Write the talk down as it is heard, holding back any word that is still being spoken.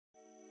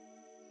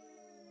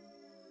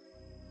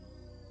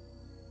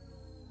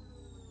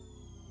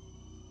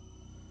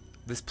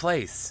This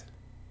place.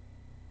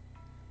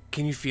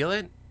 Can you feel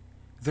it?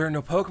 There are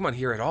no Pokemon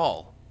here at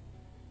all.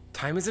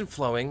 Time isn't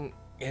flowing,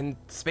 and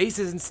space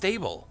isn't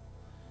stable.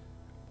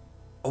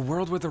 A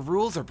world where the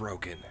rules are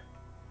broken.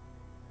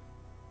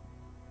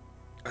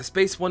 A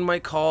space one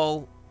might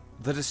call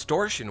the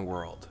Distortion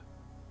World.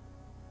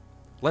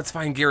 Let's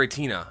find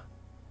Giratina.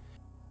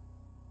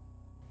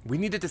 We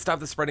needed to stop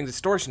the spreading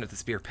distortion at the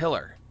Spear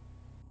Pillar.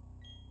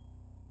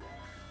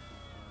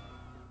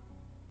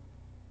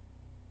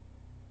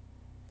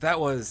 That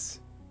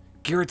was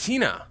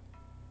Giratina.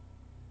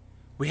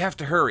 We have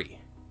to hurry.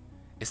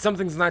 If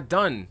something's not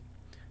done,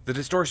 the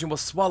distortion will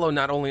swallow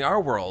not only our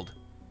world,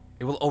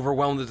 it will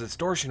overwhelm the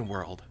Distortion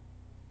World.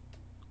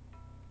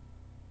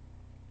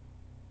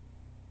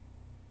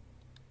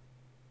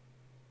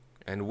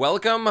 And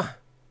welcome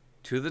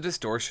to the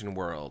Distortion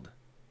World.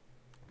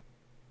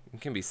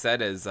 It can be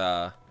said as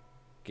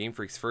Game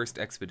Freak's first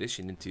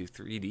expedition into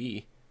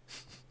 3D.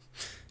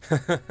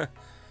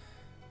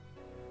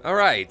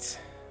 Alright.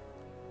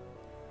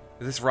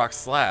 This rock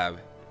slab.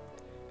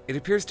 It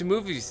appears to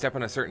move if you step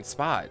on a certain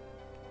spot.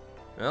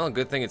 Well,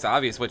 good thing it's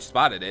obvious which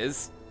spot it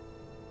is.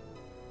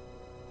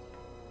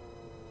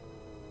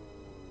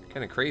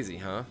 Kinda crazy,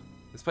 huh?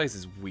 This place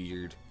is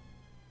weird.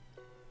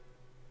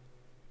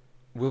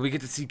 Will we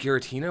get to see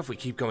Giratina if we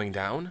keep going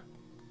down?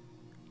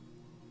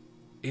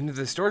 Into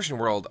the Distortion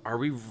World, are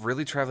we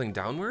really traveling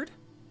downward?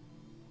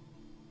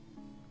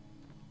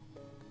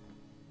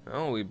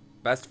 Oh, we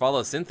best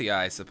follow Cynthia,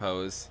 I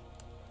suppose.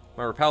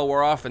 My repel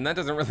wore off, and that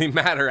doesn't really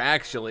matter,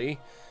 actually.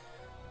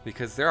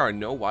 Because there are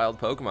no wild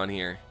Pokemon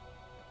here.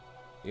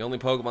 The only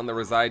Pokemon that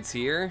resides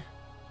here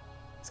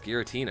is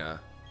Giratina.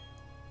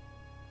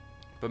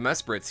 But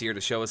Mesprit's here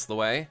to show us the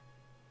way.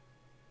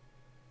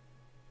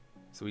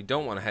 So we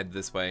don't want to head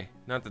this way.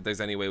 Not that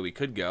there's any way we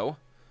could go.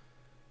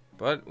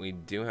 But we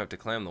do have to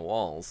climb the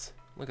walls.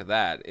 Look at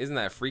that. Isn't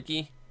that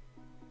freaky?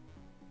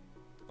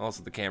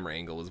 Also, the camera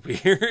angle is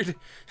weird.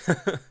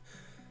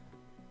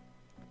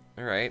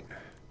 Alright.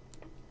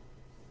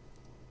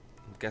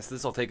 Guess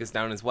this will take us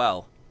down as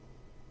well.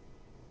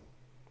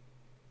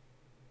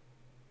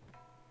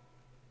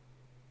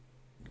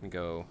 Can we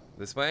go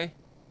this way?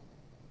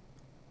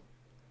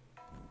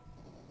 I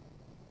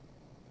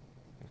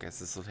guess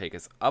this will take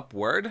us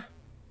upward.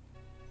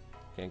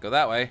 Can't go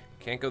that way.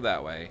 Can't go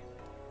that way.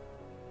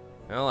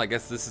 Well, I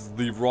guess this is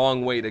the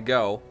wrong way to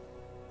go.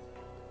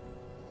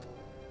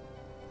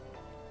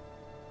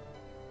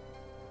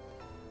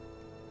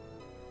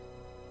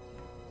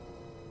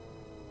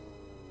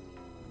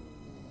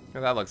 Oh,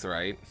 that looks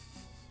right.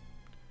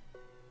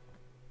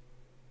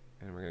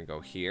 And we're gonna go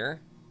here.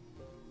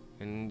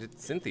 And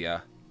it's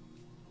Cynthia.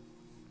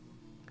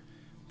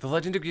 The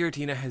legend of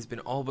Giratina has been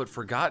all but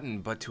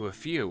forgotten, but to a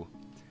few.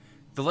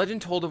 The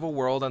legend told of a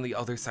world on the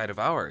other side of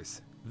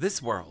ours.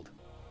 This world.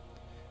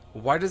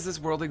 Why does this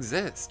world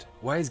exist?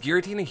 Why is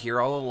Giratina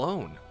here all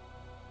alone?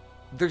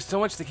 There's so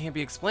much that can't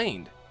be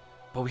explained,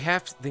 but we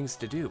have things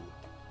to do.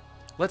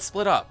 Let's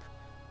split up.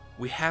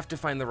 We have to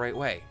find the right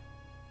way.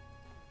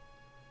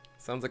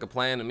 Sounds like a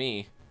plan to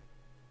me.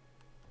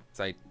 As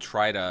I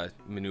try to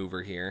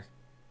maneuver here.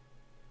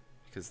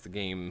 Because the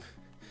game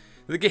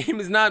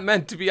is not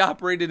meant to be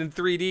operated in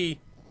 3D.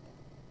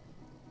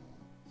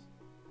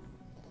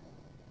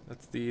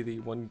 That's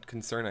the one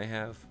concern I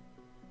have.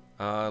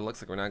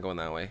 Looks like we're not going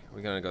that way.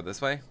 We're gonna go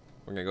this way?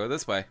 We're gonna go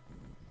this way.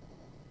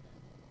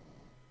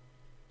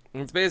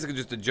 And it's basically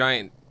just a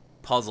giant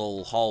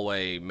puzzle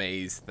hallway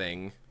maze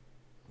thing.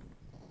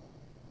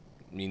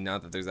 I mean,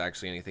 not that there's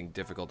actually anything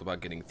difficult about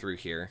getting through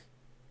here.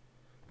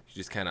 You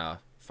just kind of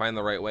find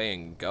the right way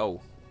and go.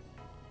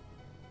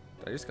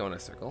 Did I just go in a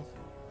circle?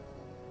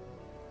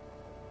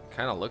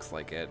 Kind of looks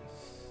like it.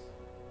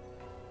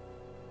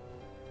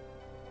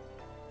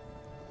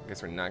 I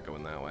guess we're not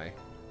going that way.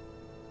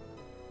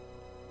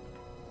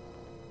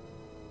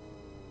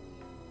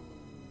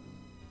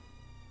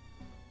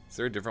 Is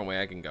there a different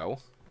way I can go?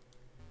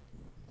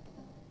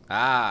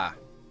 Ah,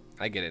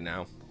 I get it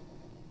now.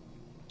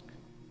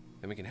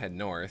 Then we can head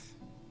north.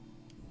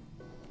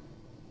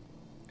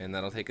 And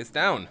that'll take us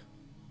down.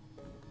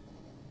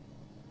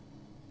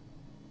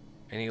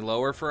 Any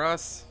lower for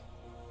us?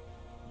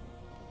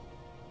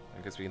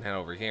 I guess we can head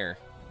over here.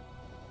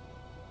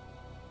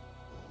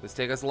 Let's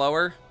take us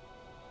lower.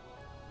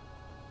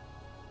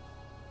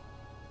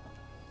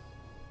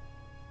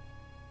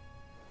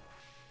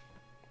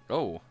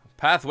 Oh,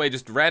 pathway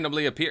just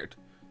randomly appeared.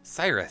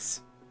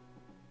 Cyrus.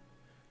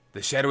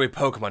 The shadowy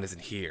Pokemon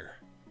isn't here.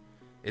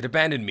 It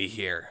abandoned me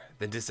here,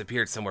 then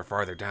disappeared somewhere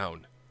farther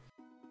down.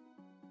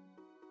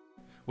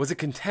 Was it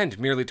content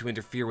merely to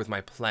interfere with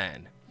my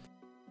plan?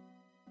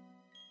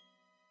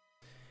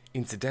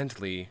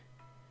 Incidentally,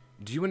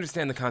 do you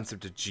understand the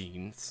concept of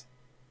genes?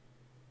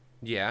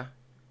 Yeah,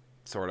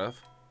 sort of.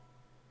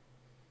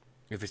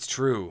 If it's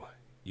true,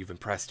 you've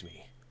impressed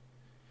me.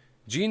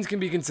 Genes can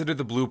be considered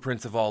the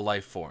blueprints of all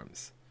life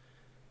forms.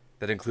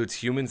 That includes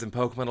humans and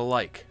Pokemon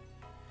alike.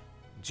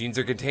 Genes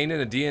are contained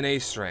in a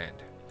DNA strand.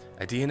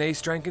 A DNA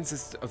strand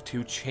consists of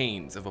two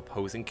chains of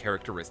opposing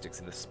characteristics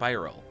in a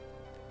spiral.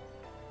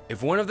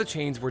 If one of the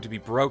chains were to be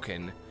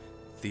broken,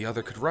 the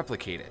other could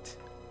replicate it.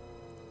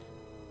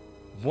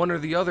 One or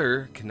the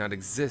other cannot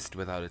exist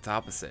without its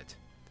opposite.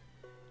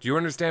 Do you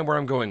understand where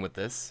I'm going with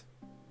this?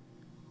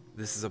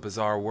 This is a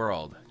bizarre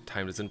world.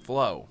 Time doesn't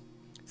flow.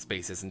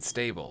 Space isn't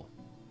stable.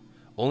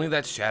 Only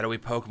that shadowy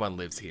Pokemon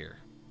lives here.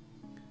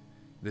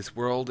 This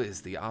world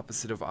is the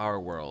opposite of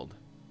our world.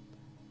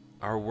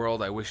 Our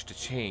world I wish to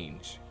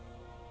change.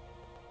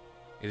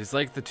 It is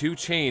like the two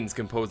chains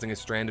composing a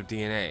strand of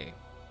DNA.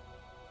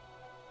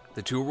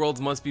 The two worlds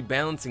must be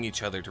balancing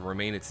each other to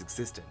remain its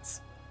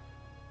existence.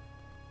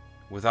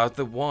 Without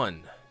the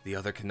one, the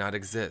other cannot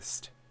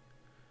exist.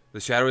 The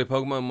shadowy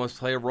Pokemon must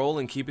play a role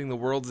in keeping the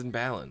worlds in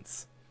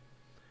balance.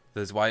 That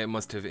is why it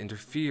must have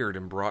interfered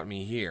and brought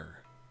me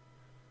here.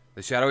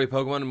 The shadowy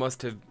Pokemon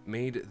must have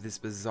made this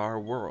bizarre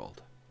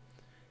world.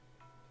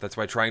 That's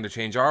why trying to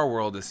change our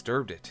world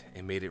disturbed it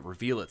and made it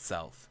reveal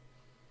itself.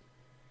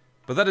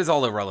 But that is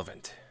all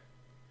irrelevant.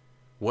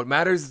 What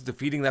matters is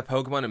defeating that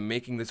Pokemon and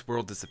making this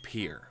world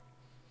disappear.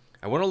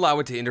 I won't allow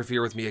it to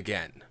interfere with me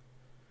again.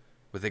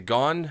 With it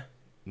gone,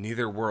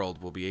 neither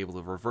world will be able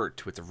to revert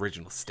to its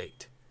original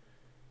state.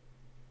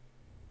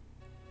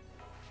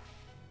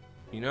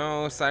 You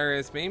know,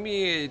 Cyrus,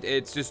 maybe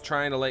it's just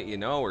trying to let you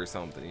know or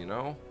something, you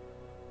know?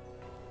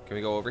 Can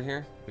we go over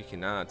here? We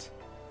cannot.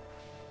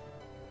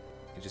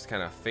 It just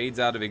kind of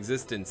fades out of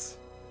existence.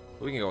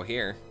 We can go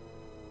here.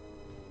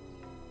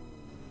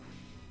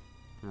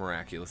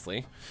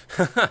 Miraculously.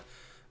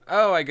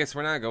 Oh, I guess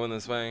we're not going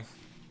this way.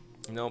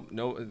 Nope,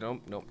 nope, nope,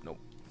 nope, nope.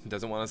 It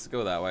doesn't want us to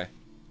go that way.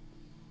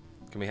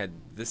 Can we head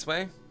this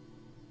way?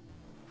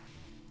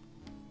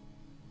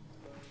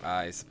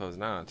 I suppose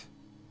not.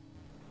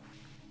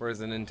 Where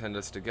does it intend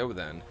us to go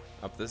then?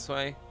 Up this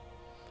way?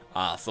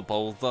 I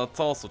suppose that's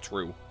also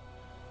true.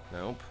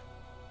 Nope.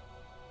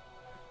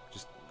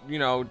 Just, you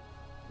know,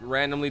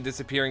 randomly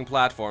disappearing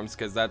platforms,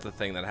 because that's a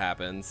thing that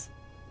happens.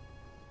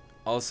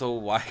 Also,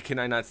 why can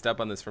I not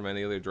step on this from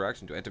any other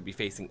direction? Do I have to be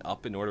facing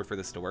up in order for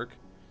this to work?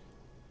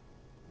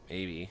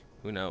 Maybe.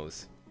 Who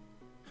knows?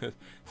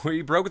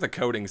 We broke the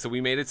coding, so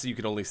we made it so you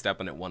could only step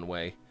on it one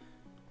way.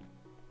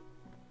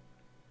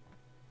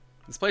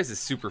 This place is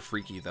super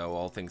freaky, though,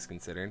 all things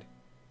considered.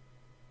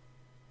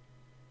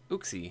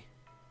 Oopsie.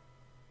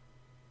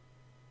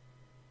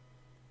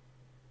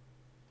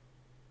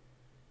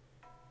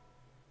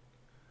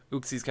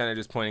 Ooksie's kind of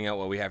just pointing out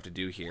what we have to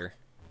do here.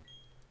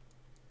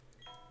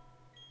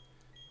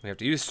 We have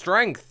to use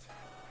strength,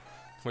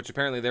 which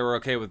apparently they were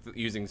okay with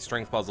using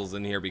strength puzzles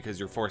in here because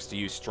you're forced to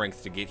use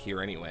strength to get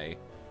here anyway.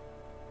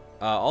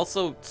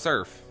 Also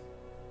surf,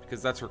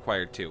 because that's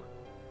required too.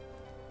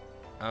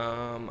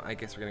 I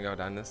guess we're gonna go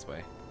down this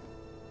way.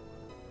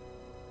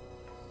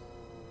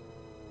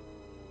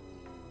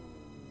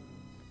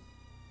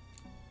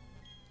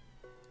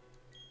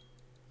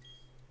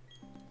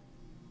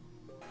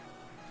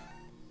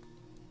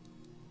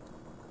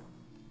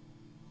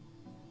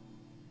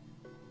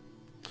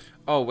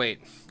 Oh, wait.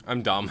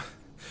 I'm dumb.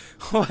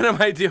 What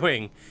am I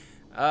doing?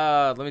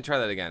 Let me try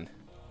that again.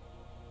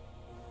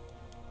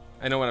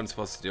 I know what I'm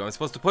supposed to do. I'm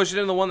supposed to push it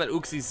into the one that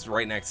Uxie's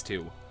right next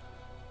to.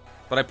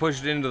 But I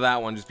pushed it into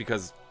that one just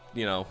because,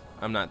 you know,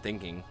 I'm not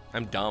thinking.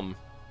 I'm dumb.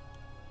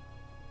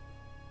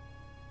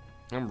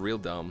 I'm real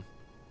dumb.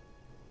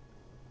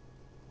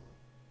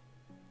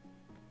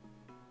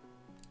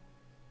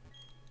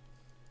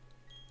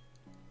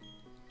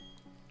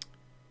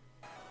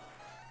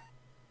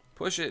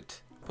 Push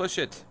it. Push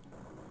it.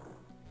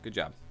 Good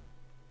job.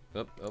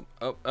 Up, up,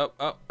 up, up,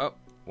 up, up.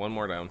 One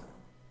more down.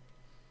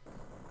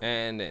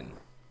 And in.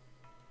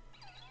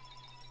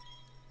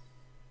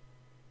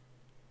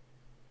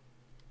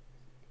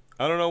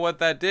 I don't know what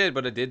that did,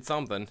 but it did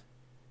something.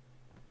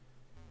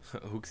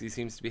 Hooksy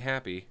seems to be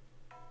happy.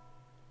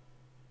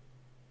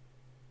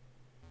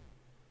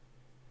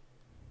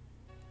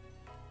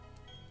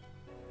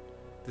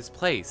 This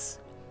place.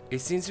 It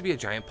seems to be a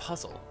giant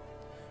puzzle.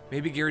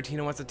 Maybe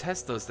Giratina wants to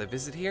test those that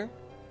visit here?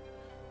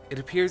 It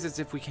appears as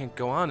if we can't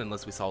go on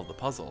unless we solve the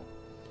puzzle.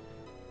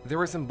 There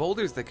are some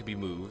boulders that could be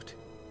moved,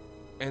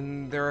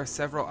 and there are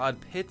several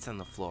odd pits on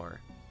the floor.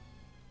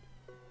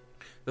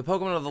 The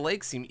Pokemon of the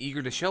lake seem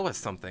eager to show us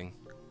something.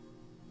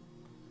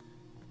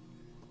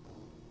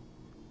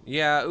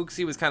 Yeah,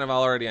 Uxie was kind of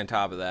already on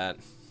top of that.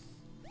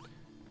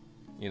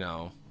 You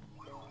know.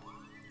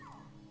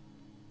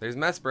 There's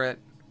Mesprit.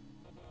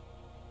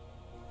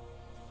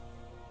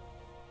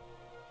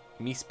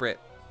 Mesprit.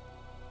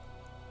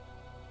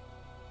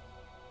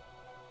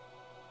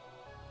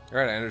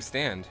 Alright, I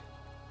understand.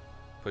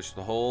 Push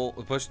the hole,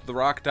 push the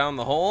rock down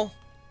the hole.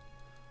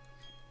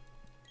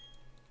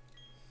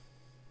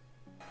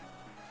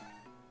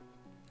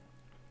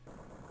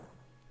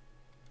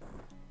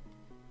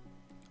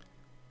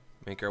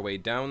 Make our way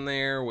down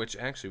there, which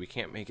actually we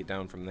can't make it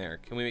down from there.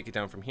 Can we make it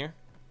down from here?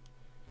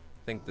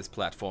 I think this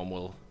platform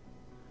will...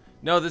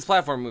 No, this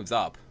platform moves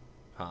up.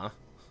 Huh?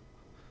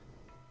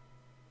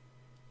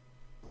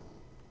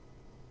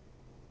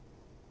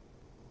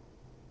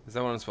 Is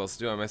that what I'm supposed to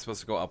do? Am I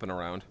supposed to go up and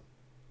around?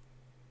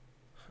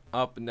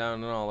 Up and down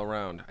and all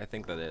around. I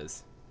think that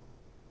is.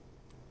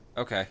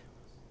 Okay.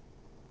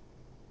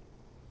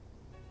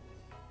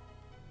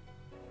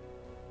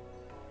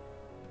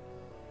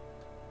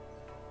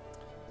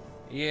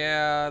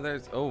 Yeah,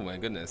 there's... Oh my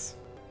goodness.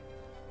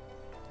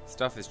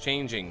 Stuff is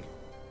changing.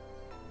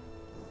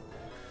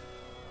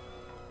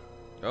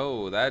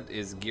 Oh, that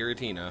is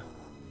Giratina.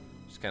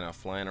 Just kind of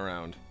flying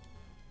around.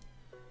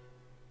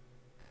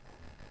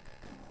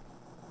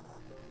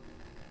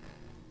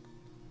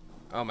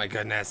 Oh my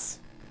goodness.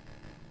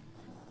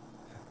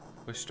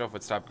 Wish stuff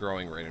would stop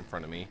growing right in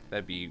front of me.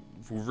 That'd be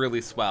really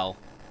swell.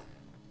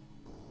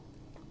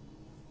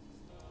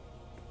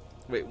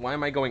 Wait, why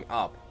am I going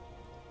up?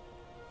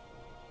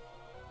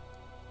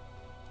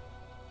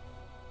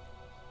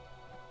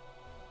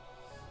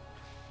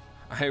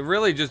 I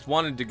really just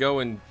wanted to go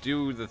and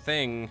do the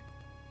thing.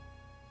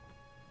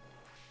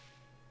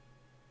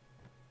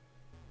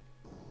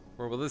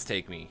 Where will this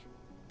take me?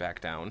 Back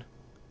down.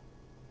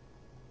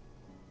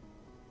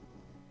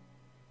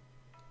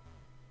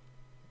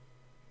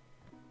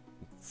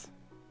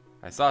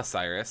 I saw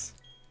Cyrus.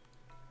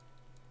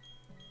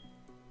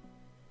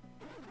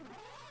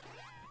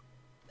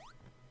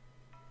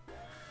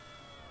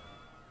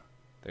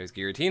 There's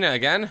Giratina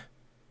again.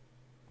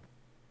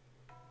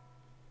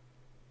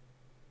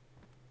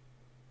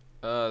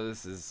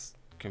 This is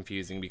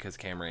confusing because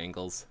camera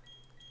angles.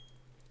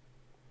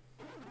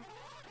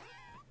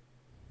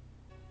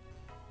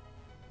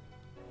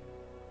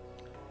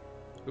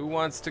 Who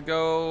wants to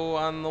go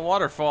on the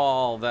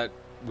waterfall that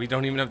we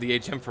don't even have the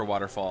HM for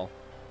waterfall?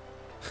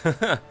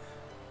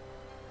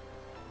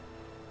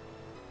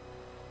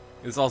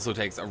 This also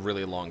takes a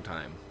really long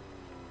time.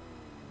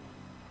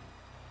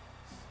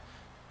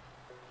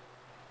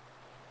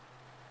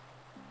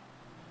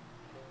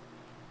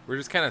 We're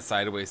just kind of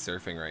sideways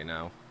surfing right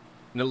now.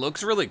 And it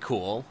looks really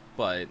cool,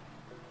 but it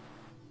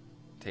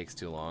takes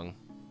too long.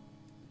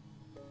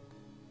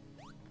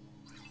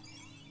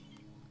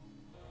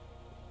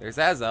 There's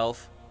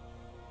Azelf.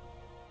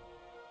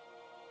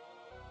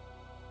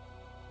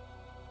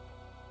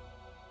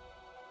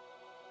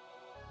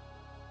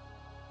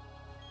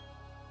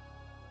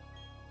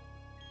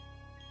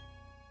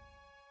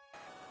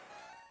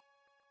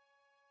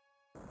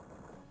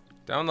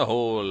 Down the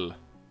hole.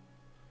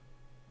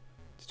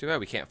 It's too bad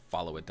we can't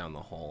follow it down the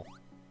hole.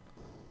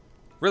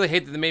 Really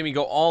hate that they made me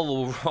go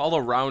all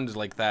around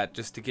like that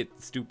just to get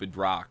the stupid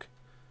rock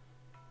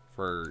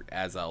for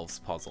Azelf's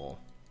puzzle.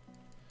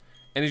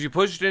 And if you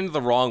push it into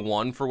the wrong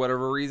one for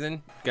whatever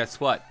reason, guess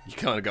what?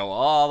 You're gonna go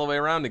all the way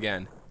around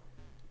again.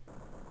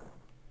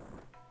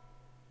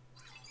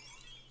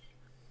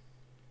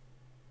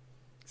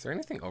 Is there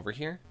anything over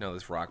here? No,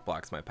 this rock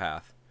blocks my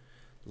path.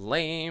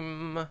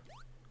 Lame.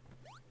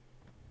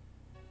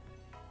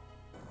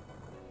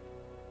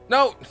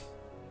 No!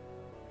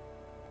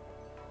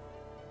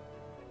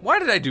 Why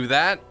did I do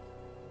that?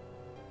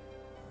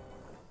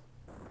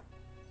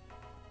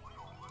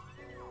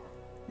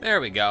 There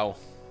we go.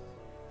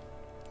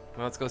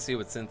 Well, let's go see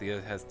what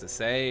Cynthia has to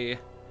say.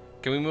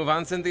 Can we move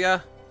on,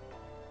 Cynthia?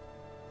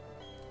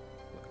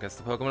 I guess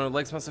the Pokemon with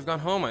legs must have gone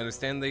home. I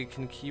understand they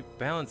can keep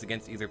balance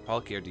against either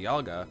Palkia or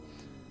Dialga.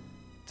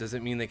 Does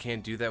it mean they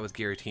can't do that with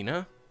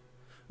Giratina?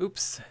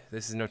 Oops,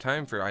 this is no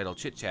time for idle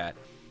chit-chat.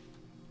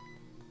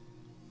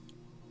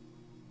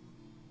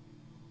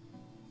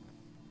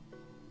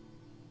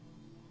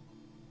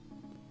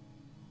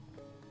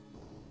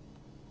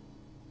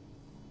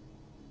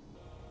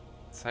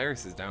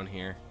 Cyrus is down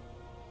here.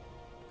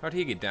 How'd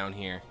he get down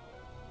here?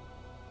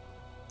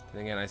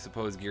 Then again, I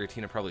suppose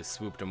Giratina probably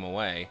swooped him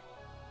away.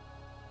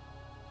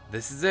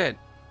 This is it.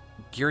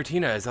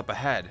 Giratina is up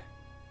ahead.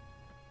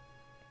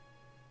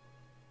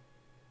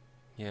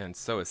 Yeah, and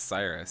so is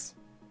Cyrus.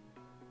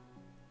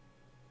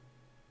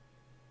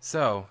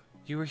 So,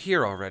 you were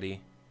here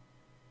already.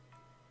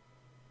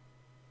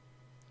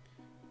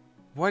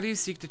 Why do you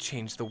seek to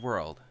change the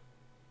world?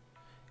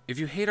 If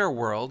you hate our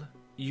world,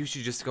 you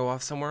should just go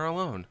off somewhere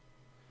alone.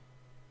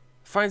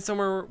 Find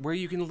somewhere where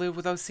you can live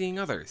without seeing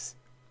others.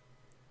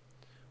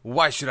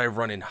 Why should I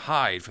run and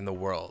hide from the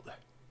world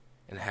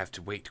and have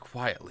to wait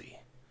quietly?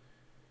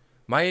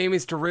 My aim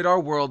is to rid our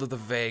world of the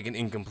vague and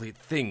incomplete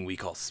thing we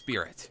call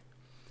spirit.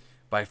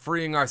 By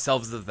freeing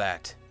ourselves of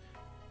that,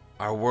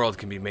 our world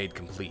can be made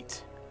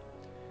complete.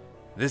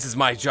 This is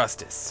my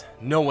justice.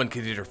 No one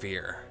can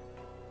interfere.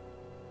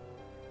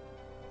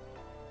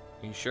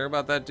 You sure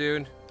about that,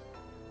 dude?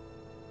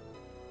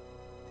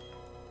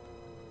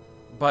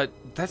 But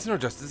that's no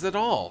justice at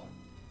all.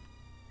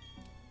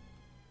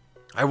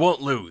 I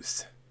won't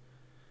lose.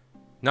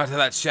 Not to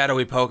that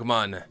shadowy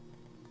Pokemon.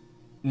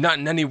 Not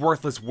in any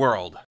worthless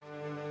world.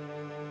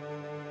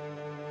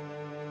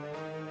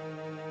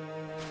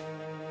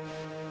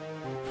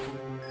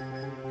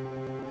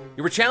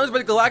 You were challenged by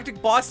the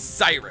galactic boss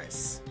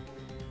Cyrus.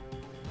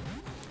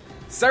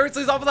 Cyrus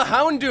leads off with a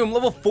Houndoom,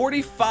 level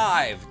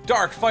 45.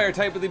 Dark fire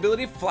type with the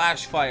ability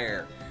Flash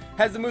Fire.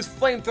 Has the moves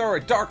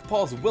Flamethrower, Dark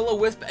Pulse,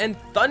 Will-O-Wisp, and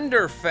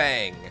Thunder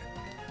Fang.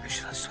 I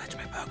should have switched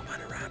my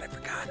Pokemon around, I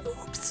forgot.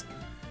 Oops.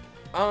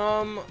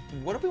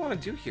 What do we want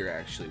to do here,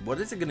 actually? What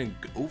is it going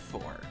to go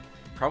for?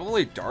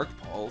 Probably Dark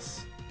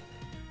Pulse.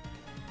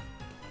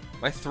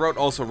 My throat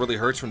also really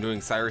hurts from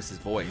doing Cyrus's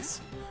voice.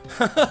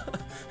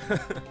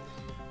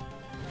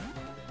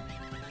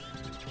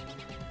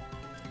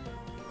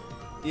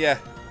 Yeah,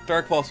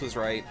 Dark Pulse was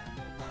right.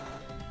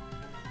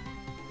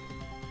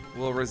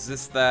 We'll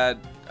resist that.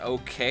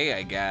 Okay,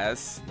 I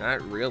guess.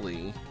 Not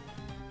really.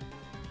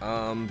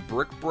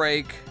 Brick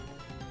Break.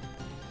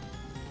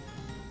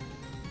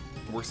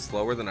 We're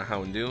slower than a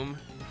Houndoom.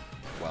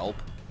 Welp.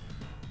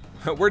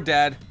 We're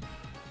dead.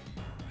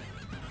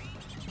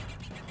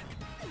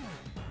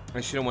 I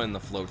should have went in the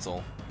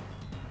Floatzel.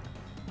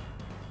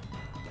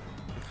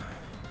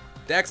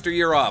 Daxter,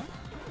 you're up.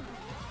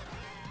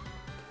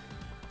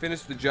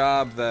 Finish the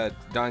job that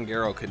Don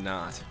Garo could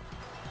not.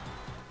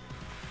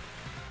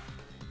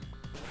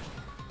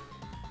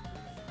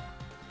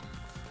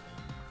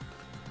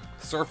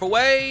 Surf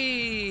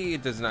away!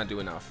 It does not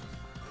do enough.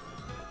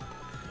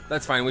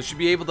 That's fine. We should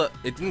be able to...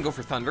 It didn't go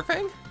for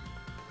Thunderfang?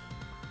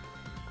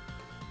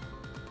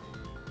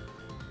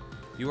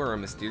 You are a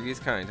mysterious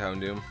kind,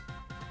 Houndoom.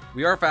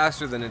 We are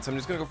faster than it, so I'm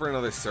just going to go for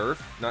another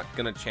Surf. Not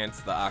going to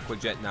chance the Aqua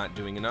Jet not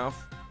doing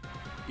enough.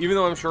 Even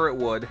though I'm sure it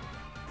would.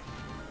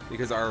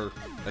 Because our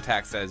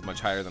attack stat is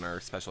much higher than our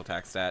special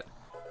attack stat.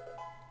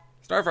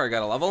 Starfire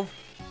got a level.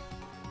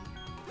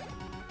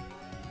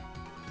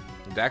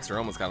 Daxter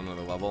almost got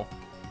another level.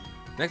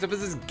 Next up is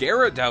this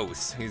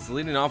Gyarados. He's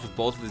leading off with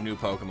both of his new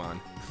Pokemon.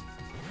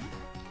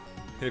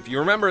 If you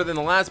remember, in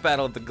the last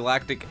battle at the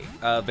Galactic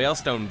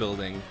Veilstone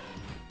building,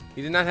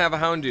 he did not have a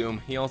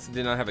Houndoom. He also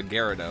did not have a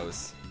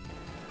Gyarados.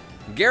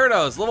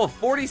 Gyarados, level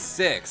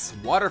 46.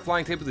 Water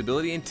flying type with the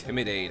ability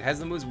Intimidate. Has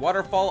the moves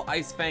Waterfall,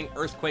 Ice Fang,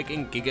 Earthquake,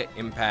 and Giga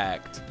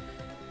Impact.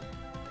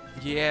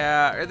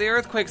 Yeah, the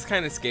Earthquake's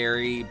kind of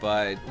scary,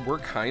 but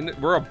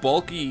we're a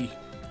bulky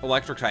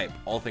electric type,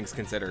 all things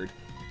considered.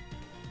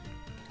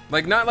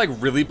 Like, not like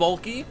really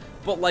bulky,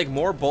 but like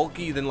more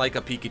bulky than like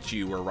a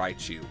Pikachu or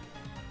Raichu.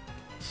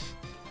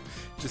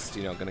 Just,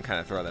 you know, gonna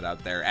kind of throw that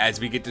out there as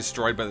we get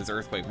destroyed by this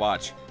Earthquake.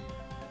 Watch.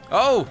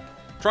 Oh,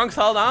 Trunks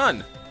held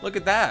on. Look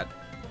at that.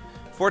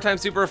 4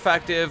 times super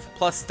effective,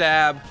 plus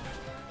stab.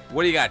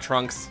 What do you got,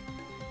 Trunks?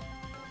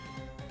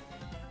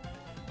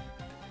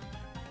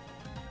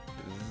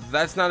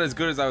 That's not as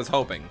good as I was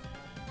hoping.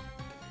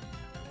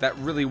 That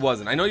really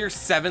wasn't. I know you're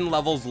 7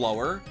 levels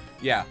lower.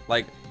 Yeah,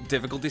 like,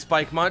 difficulty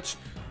spike much.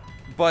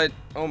 But,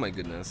 oh my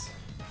goodness.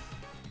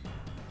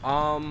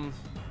 I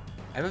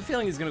have a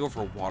feeling he's gonna go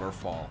for a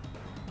Waterfall.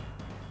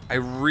 I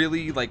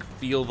really, like,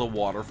 feel the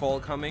Waterfall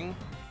coming.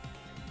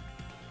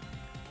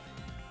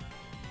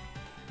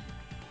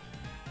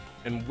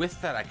 And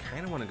with that, I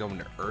kind of want to go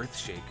into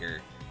Earthshaker.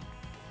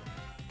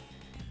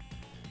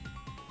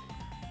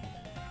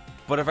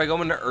 But if I go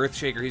into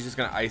Earthshaker, he's just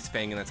going to Ice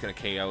Fang and that's going to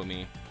KO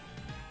me.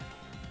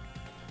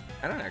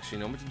 I don't actually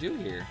know what to do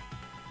here.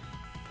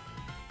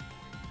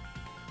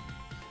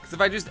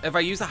 Because if I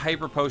use a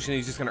Hyper Potion,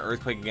 he's just going to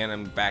Earthquake again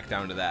and I'm back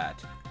down to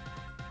that.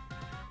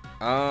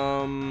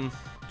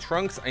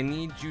 Trunks, I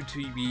need you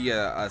to be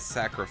a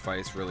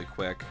sacrifice really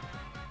quick.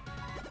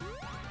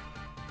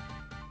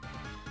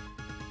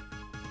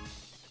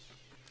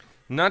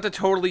 Not to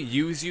totally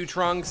use you,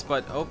 Trunks,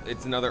 but oh,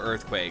 it's another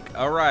Earthquake.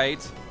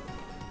 Alright.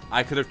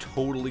 I could have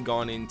totally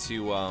gone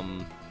into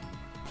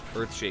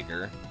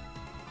Earthshaker.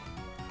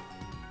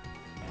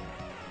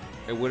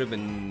 It would have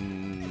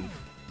been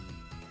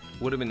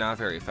not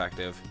very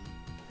effective.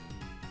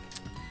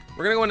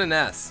 We're gonna go into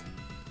Ness.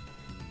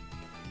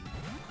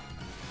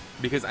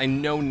 Because I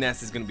know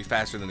Ness is gonna be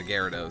faster than the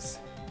Gyarados.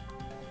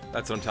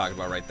 That's what I'm talking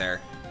about right there.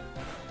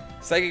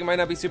 Psychic might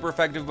not be super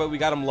effective, but we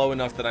got him low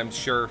enough that I'm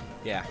sure,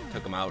 yeah,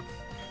 took him out.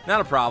 Not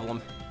a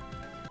problem.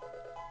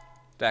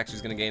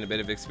 Daxter's gonna gain a bit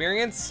of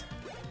experience.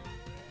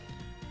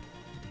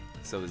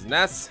 So is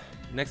Ness.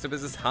 Next up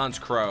is this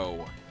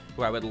Honchkrow,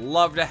 who I would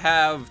love to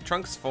have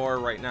Trunks for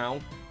right now.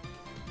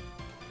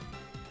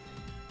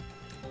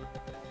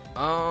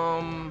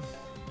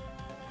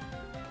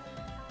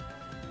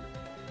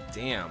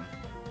 Damn.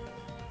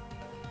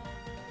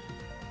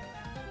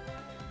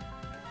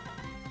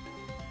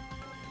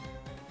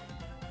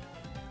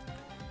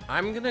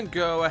 I'm gonna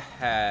go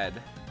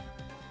ahead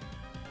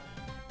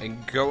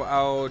and go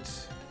out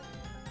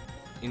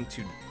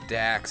into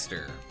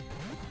Daxter.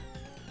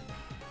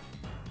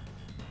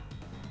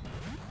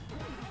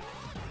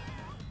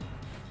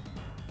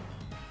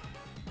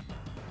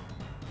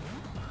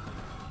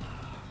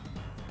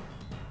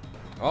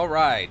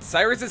 Alright,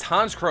 Cyrus's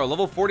Honchkrow,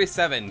 level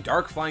 47,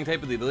 dark flying type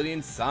with the ability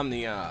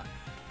Insomnia.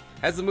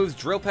 Has the moves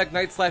Drill Peck,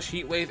 Night Slash,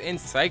 Heat Wave, and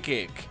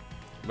Psychic.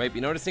 You might be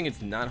noticing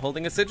it's not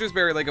holding a Citrus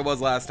Berry like it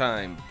was last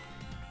time.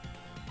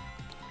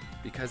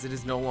 Because it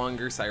is no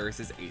longer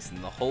Cyrus's ace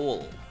in the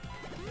hole.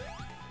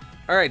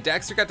 Alright,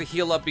 Daxter got to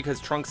heal up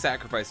because Trunks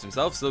sacrificed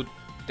himself, so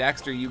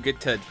Daxter, you get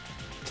to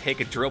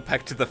take a Drill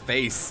Peck to the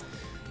face.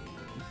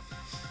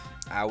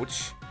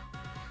 Ouch.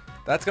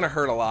 That's gonna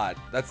hurt a lot.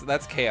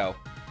 That's KO.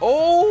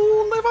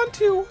 Oh, live on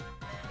 2.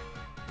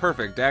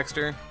 Perfect,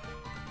 Daxter.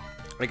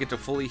 I get to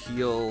fully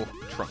heal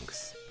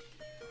Trunks.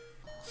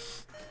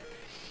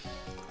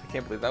 I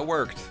can't believe that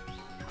worked.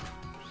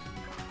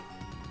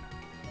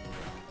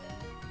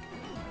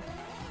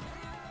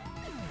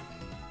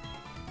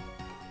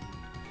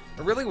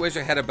 I really wish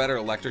I had a better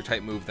electric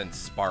type move than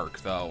Spark,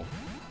 though.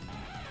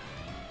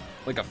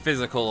 Like a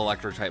physical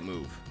electric type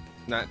move.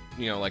 Not,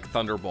 you know, like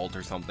Thunderbolt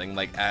or something.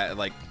 Like, I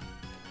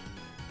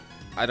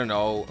don't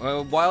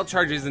know. Wild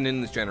Charge isn't in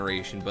this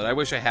generation, but I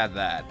wish I had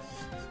that.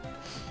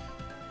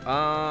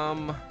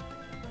 I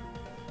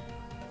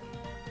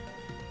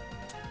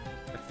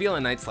feel a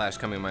Night Slash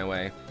coming my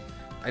way.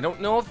 I don't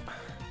know if...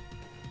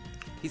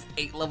 He's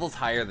 8 levels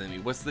higher than me.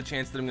 What's the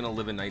chance that I'm going to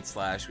live a Night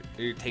Slash?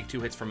 Or take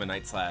 2 hits from a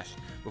Night Slash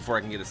before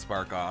I can get a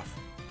Spark off?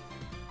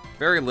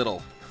 Very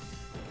little.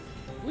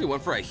 We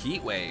went for a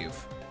Heat Wave.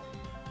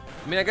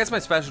 I mean, I guess my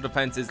special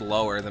defense is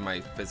lower than my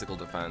physical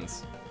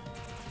defense.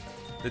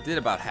 That did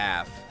about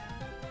half.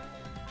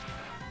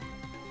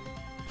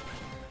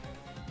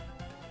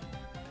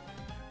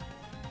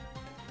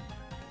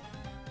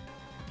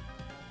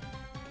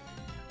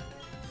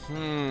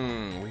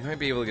 We might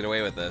be able to get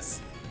away with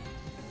this.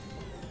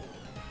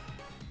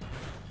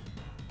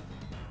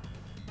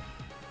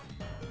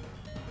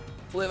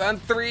 Live on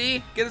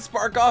 3, get a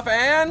Spark off,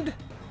 and...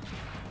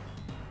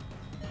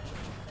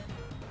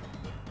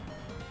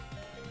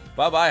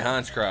 Bye-bye,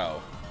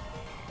 Honchkrow.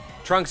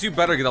 Trunks, you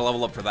better get a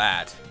level up for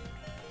that.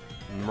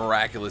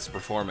 Miraculous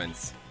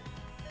performance.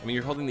 I mean,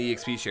 you're holding the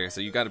EXP share, so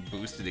you got a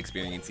boosted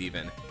experience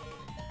even.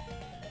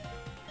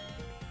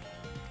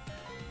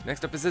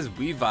 Next up is this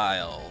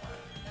Weavile.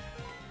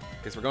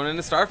 Guess we're going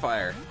into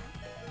Starfire.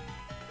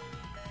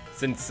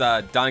 Since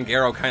Don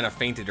Garo kind of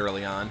fainted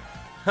early on.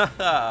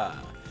 Haha.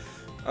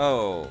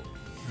 Oh.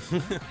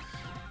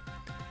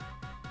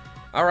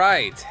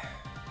 Alright.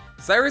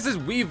 Cyrus is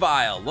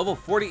Weavile, level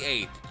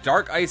 48.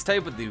 Dark Ice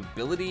type with the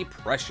ability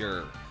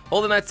Pressure.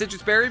 Holding that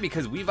Citrus Berry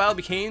because Weavile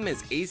became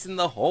his ace in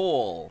the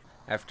hole.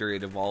 After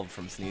it evolved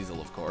from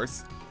Sneasel, of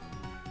course.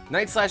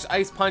 Night Slash,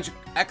 Ice Punch,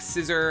 X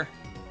Scissor,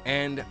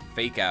 and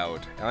Fake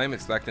Out. I'm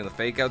expecting the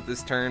Fake Out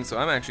this turn, so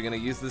I'm actually going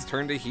to use this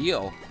turn to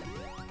heal.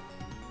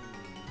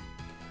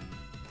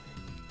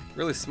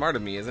 Really smart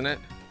of me, isn't it?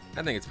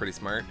 I think it's pretty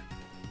smart.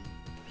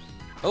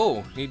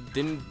 Oh, he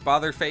didn't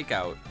bother Fake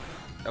Out.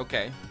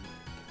 Okay.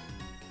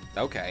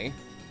 Okay.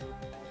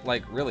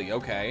 Like, really,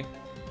 okay.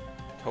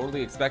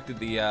 Totally expected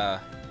the,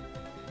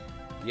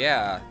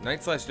 yeah,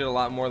 Night Slash did a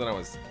lot more than I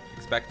was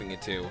expecting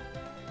it to.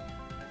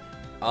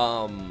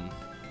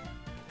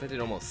 That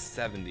did almost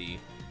 70.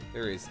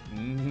 There is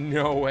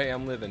no way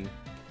I'm living.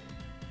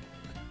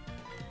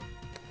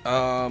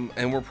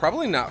 And we're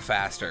probably not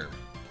faster.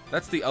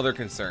 That's the other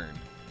concern.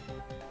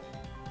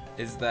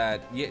 Is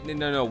that, yeah,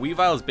 no,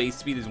 Weavile's base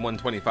speed is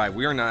 125.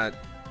 We are not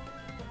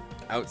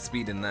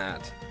outspeeding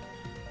that.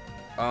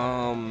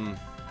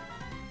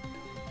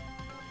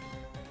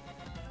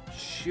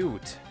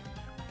 Shoot.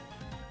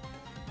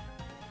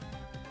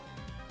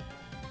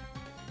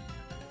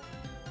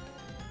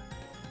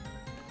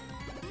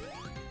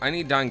 I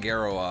need Don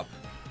Garo up.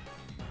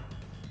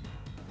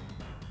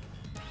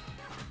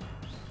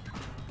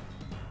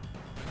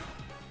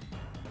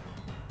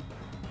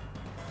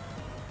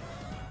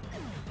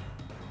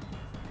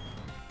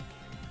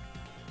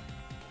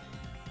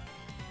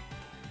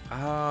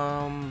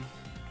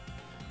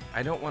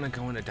 I don't want to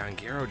go into Don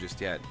Garo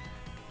just yet.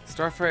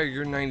 Starfire,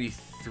 you're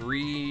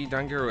 93.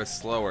 Don Garo is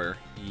slower.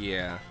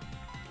 Yeah.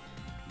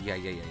 Yeah.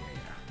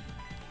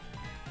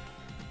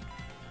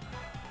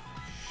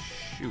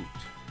 Shoot.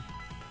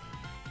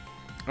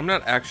 I'm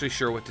not actually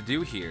sure what to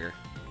do here.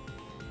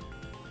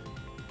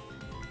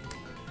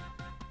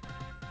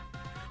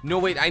 No,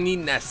 wait, I need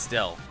Nest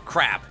still.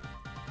 Crap.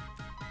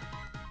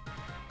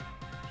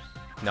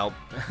 Nope.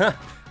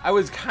 I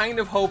was kind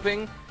of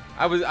hoping.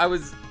 I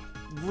was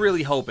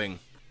really hoping.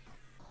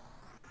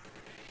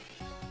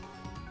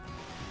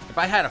 If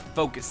I had a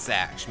Focus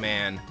Sash,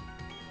 man.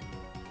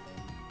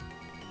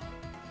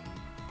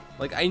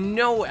 Like, I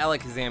know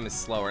Alakazam is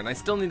slower, and I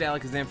still need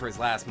Alakazam for his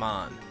last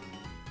Mon.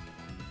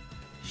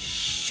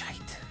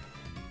 Shite.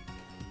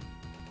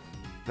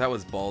 That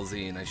was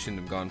ballsy, and I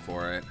shouldn't have gone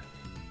for it.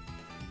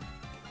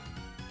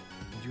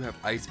 You have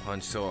Ice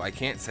Punch, so I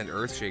can't send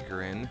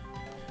Earthshaker in.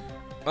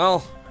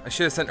 Well, I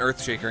should have sent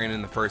Earthshaker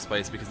in the first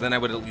place, because then I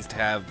would at least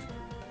have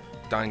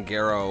Don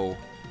Garo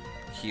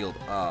healed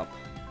up.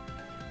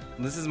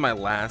 And this is my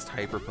last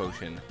Hyper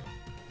Potion.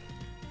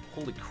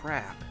 Holy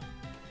crap.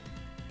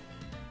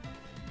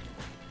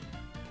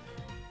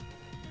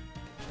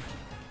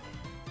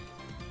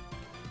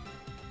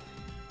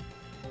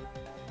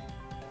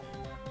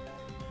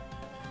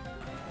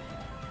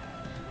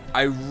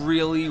 I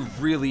really,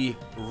 really,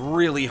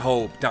 really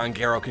hope Don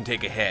Garo can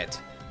take a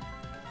hit.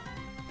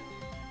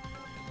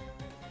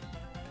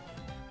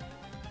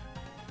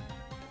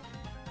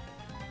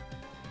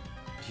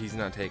 He's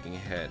not taking a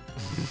hit.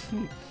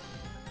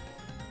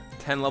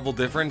 10 level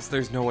difference?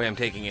 There's no way I'm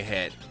taking a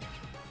hit.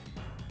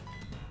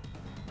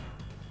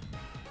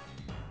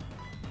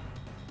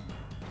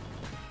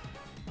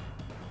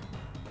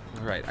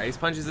 Alright, Ice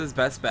Punch is his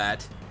best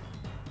bet.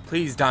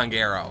 Please, Don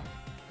Garo.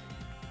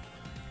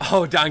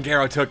 Oh, Don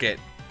Garo took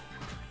it.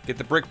 Get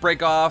the Brick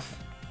Break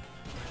off.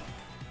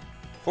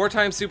 4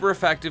 times super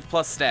effective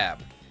plus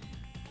stab.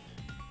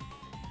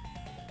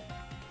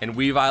 And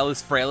Weavile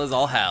is frail as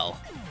all hell.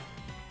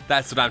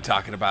 That's what I'm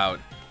talking about.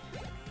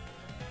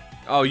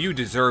 Oh, you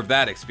deserve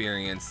that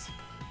experience.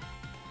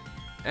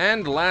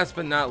 And last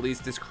but not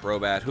least is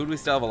Crobat. Who do we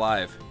still have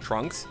alive?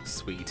 Trunks?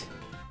 Sweet.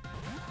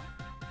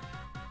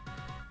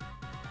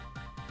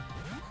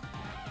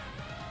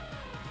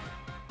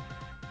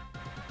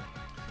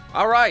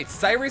 Alright,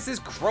 Cyrus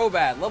is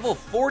Crobat, level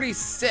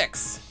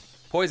 46.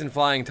 Poison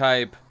flying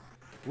type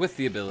with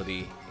the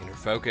ability Inner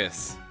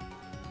Focus.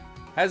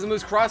 Has the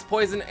moves Cross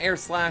Poison, Air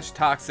Slash,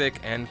 Toxic,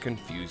 and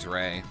Confuse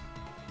Ray.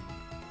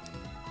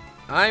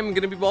 I'm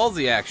gonna be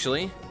ballsy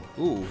actually.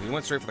 Ooh, he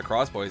went straight for the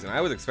Cross Poison.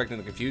 I was expecting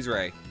the Confuse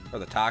Ray or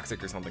the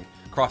Toxic or something.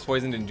 Cross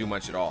Poison didn't do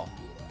much at all.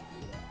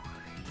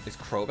 Is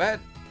Crobat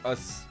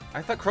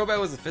I thought Crobat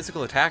was a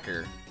physical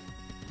attacker.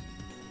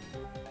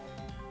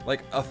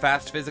 Like a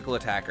fast physical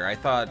attacker. I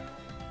thought,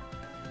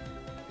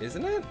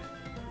 isn't it?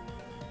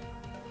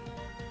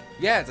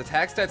 Yeah, its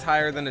attack stat's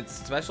higher than its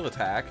special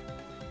attack.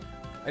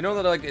 I know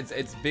that like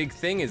its big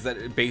thing is that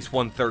it base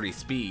 130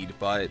 speed,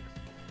 but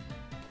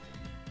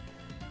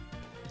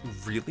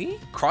really?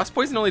 Cross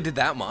Poison only did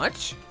that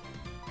much?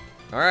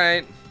 All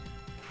right.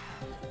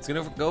 It's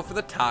gonna go for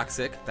the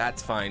Toxic.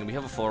 That's fine. We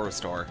have a full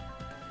restore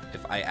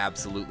if I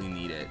absolutely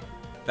need it.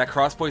 That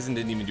Cross Poison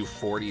didn't even do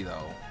 40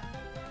 though.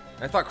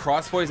 I thought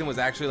Cross Poison was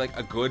actually like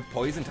a good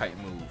poison type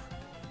move.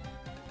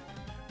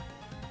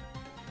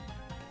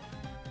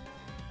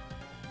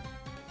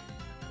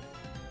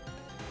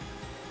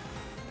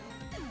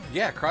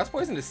 Yeah, Cross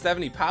Poison is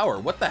 70 power.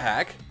 What the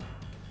heck?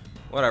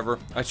 Whatever.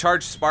 A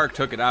Charged Spark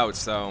took it out,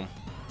 so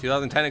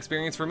 2010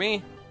 experience for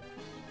me.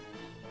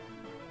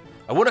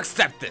 I won't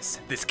accept this.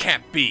 This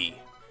can't be.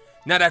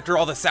 Not after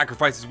all the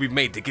sacrifices we've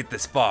made to get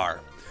this far.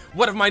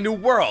 What of my new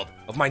world?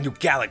 Of my new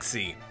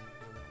galaxy?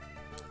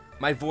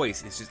 My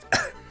voice is just...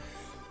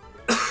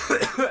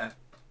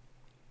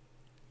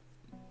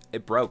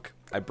 It broke.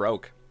 I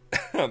broke.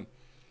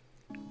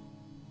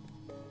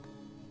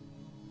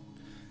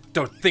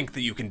 Don't think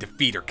that you can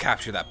defeat or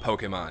capture that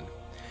Pokémon.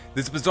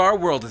 This bizarre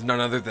world is none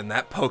other than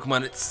that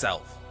Pokémon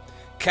itself.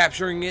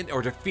 Capturing it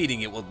or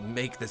defeating it will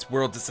make this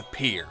world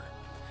disappear.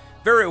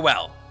 Very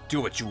well,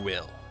 do what you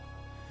will.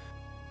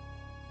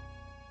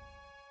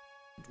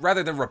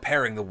 Rather than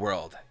repairing the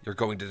world, you're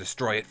going to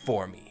destroy it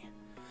for me.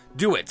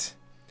 Do it.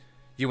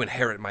 You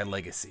inherit my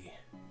legacy.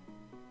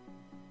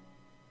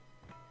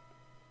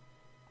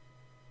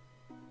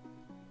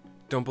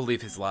 Don't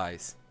believe his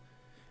lies.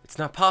 It's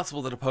not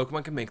possible that a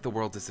Pokemon can make the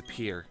world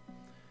disappear.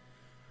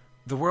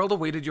 The world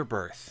awaited your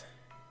birth.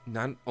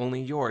 Not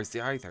only yours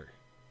either.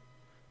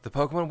 The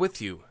Pokemon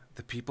with you,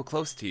 the people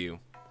close to you.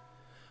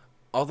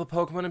 All the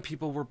Pokemon and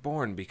people were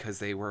born because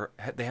they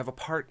have a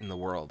part in the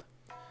world.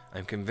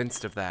 I'm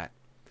convinced of that.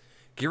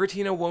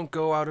 Giratina won't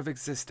go out of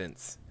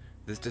existence.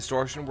 This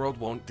Distortion World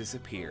won't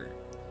disappear.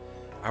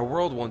 Our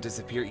world won't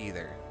disappear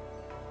either.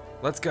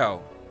 Let's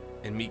go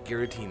and meet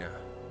Giratina.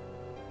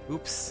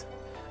 Oops.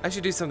 I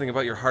should do something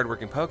about your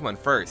hardworking Pokemon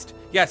first.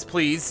 Yes,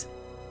 please.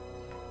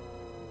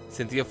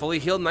 Cynthia fully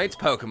healed Knight's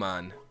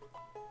Pokemon.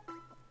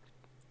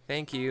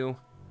 Thank you.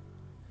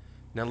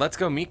 Now let's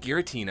go meet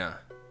Giratina.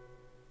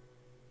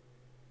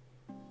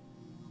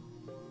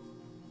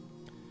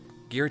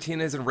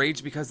 Giratina is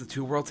enraged because the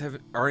two worlds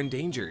are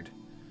endangered.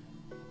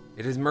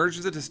 It has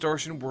merged the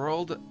Distortion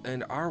World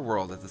and our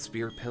world as the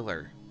Spear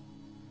Pillar.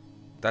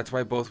 That's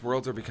why both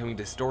worlds are becoming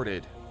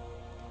distorted.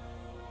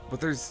 But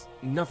there's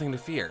nothing to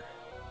fear.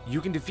 You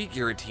can defeat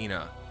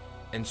Giratina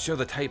and show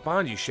the tight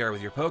bond you share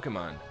with your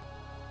Pokemon.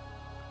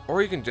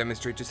 Or you can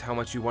demonstrate just how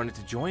much you want it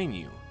to join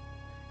you.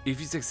 If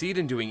you succeed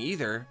in doing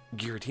either,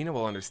 Giratina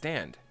will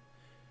understand.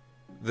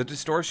 The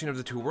distortion of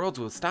the two worlds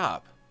will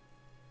stop.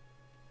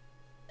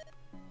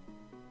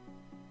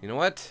 You know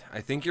what?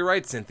 I think you're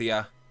right,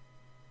 Cynthia.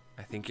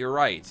 I think you're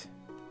right.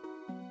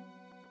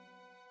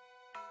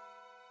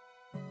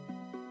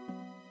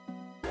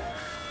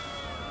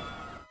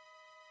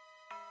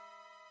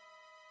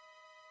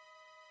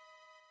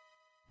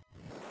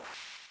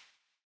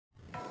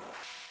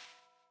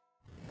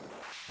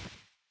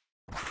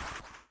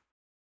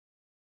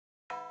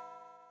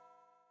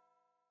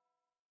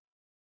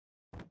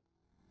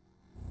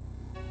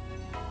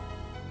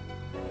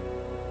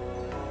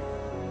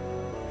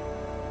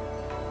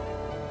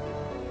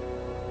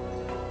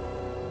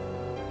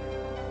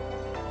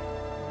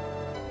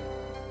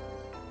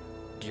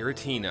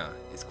 Giratina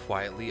is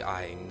quietly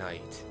eyeing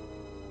Knight.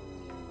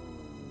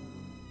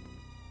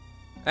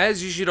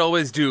 As you should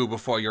always do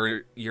before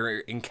your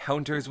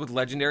encounters with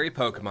legendary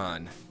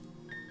Pokemon.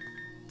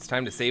 It's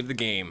time to save the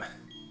game.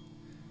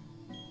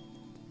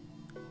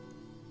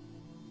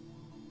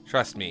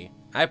 Trust me,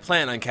 I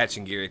plan on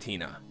catching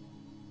Giratina.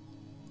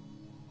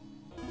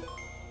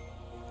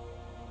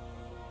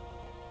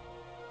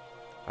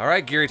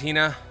 Alright,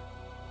 Giratina.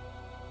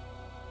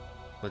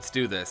 Let's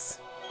do this.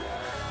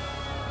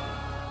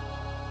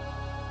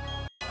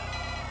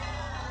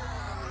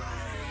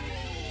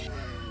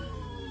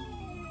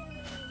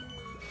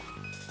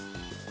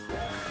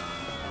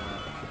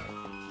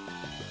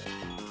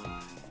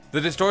 The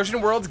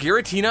Distortion World's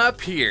Giratina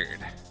appeared.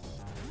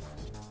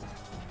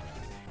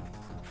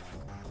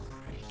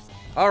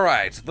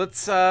 Alright,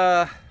 let's,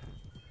 how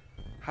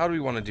do we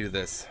want to do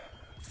this?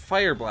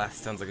 Fire Blast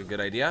sounds like a good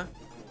idea.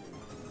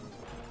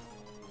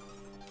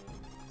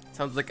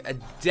 Sounds like a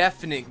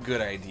definite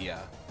good idea.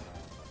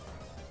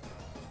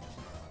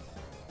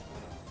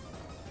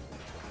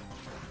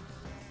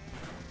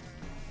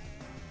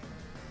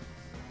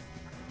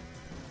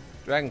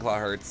 Dragonclaw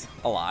hurts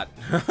a lot.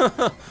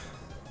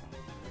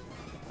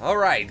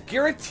 Alright,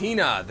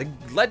 Giratina, the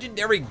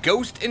legendary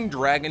ghost and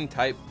dragon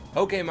type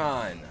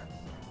Pokemon.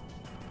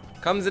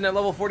 Comes in at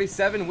level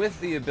 47 with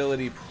the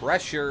ability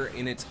Pressure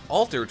in its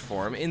altered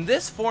form. In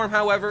this form,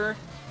 however,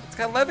 it's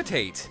got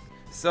Levitate.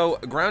 So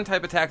ground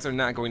type attacks are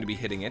not going to be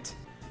hitting it.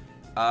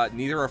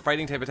 Neither are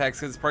fighting type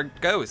attacks because it's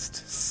part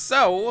ghost.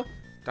 So,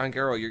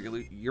 Dongero,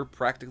 you're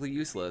practically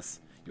useless.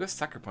 You have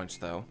Sucker Punch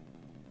though.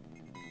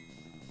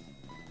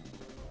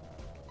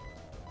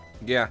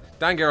 Yeah,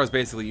 Dongero's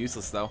basically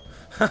useless though.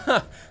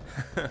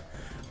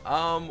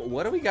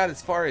 What do we got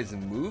as far as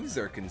moves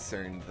are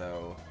concerned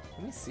though?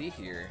 Let me see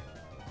here.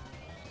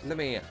 Let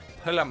me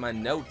pull up my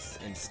notes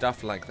and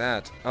stuff like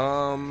that.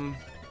 I'm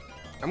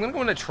gonna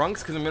go into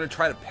Trunks because I'm gonna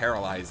try to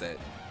paralyze it.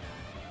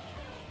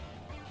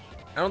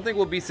 I don't think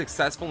we'll be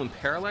successful in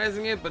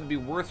paralyzing it, but it'd be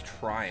worth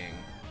trying.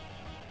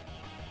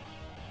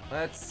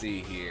 Let's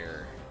see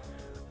here.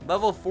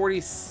 Level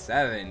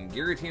 47.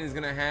 Giratina is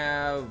gonna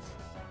have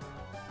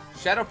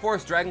Shadow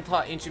Force, Dragon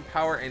Claw, Ancient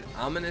Power, and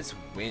Ominous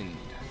Wind.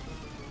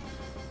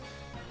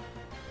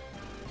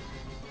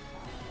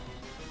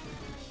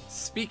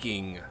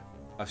 Speaking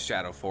of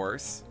Shadow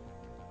Force,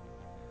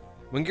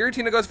 when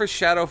Giratina goes for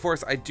Shadow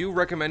Force, I do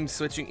recommend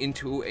switching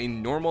into a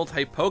normal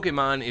type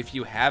Pokemon if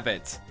you have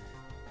it.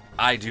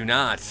 I do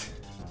not.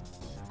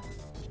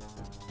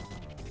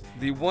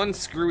 The one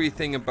screwy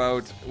thing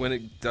about when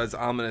it does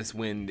Ominous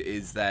Wind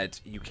is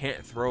that you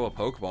can't throw a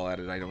Pokeball at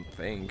it, I don't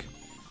think.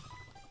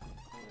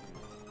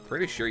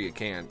 Pretty sure you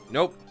can.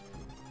 Nope.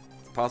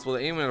 It's possible to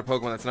aim at a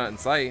Pokemon that's not in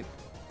sight.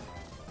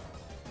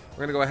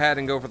 We're gonna go ahead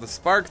and go for the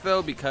Spark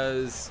though,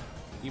 because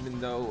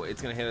even though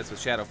it's gonna hit us with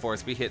Shadow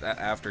Force, we hit that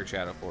after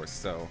Shadow Force,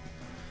 so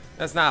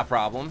that's not a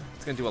problem.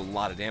 It's gonna do a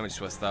lot of damage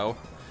to us though.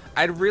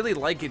 I'd really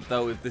like it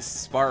though if this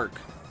Spark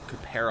could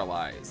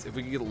paralyze. If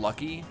we could get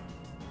lucky.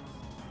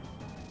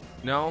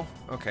 No?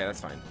 Okay,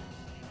 that's fine.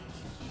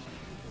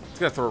 It's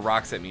gonna throw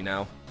rocks at me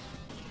now.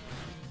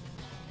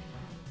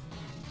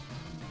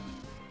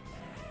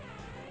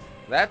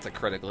 That's a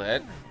critical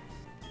hit.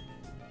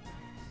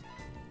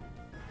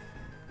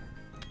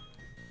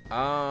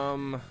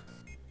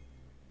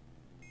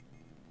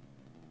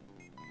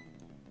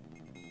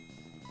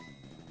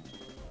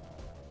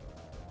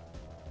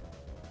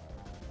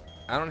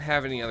 I don't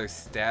have any other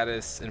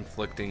status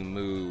inflicting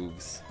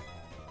moves.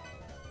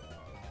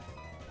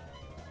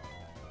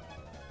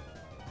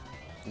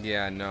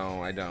 Yeah,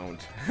 no, I don't.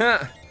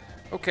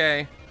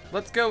 Okay,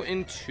 let's go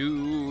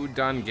into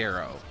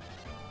Dongero.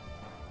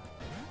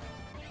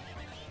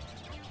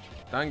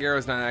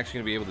 Dongero's not actually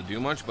going to be able to do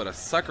much, but a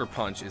Sucker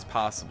Punch is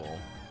possible.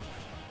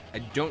 I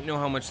don't know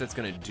how much that's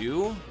going to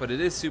do, but it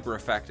is super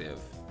effective.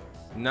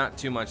 Not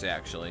too much,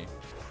 actually.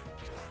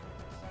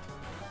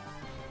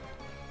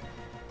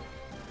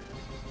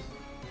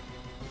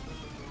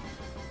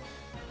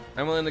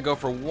 I'm willing to go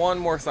for one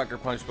more Sucker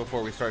Punch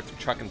before we start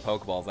chucking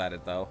Pokeballs at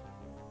it, though.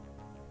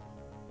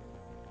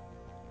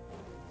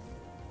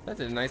 That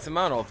did a nice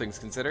amount, all things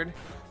considered.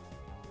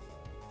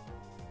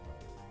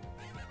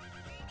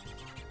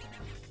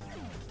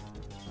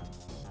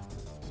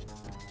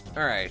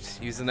 Alright,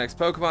 use the next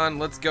Pokemon.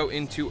 Let's go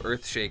into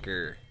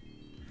Earthshaker.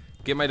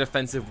 Get my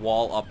defensive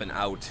wall up and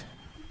out.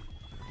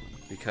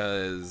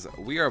 Because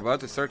we are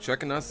about to start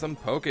checking us some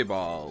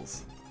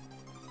Pokeballs.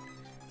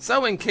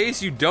 So in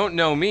case you don't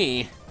know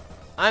me,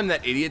 I'm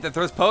that idiot that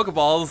throws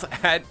Pokeballs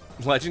at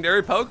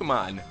legendary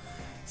Pokemon.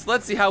 So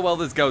let's see how well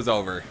this goes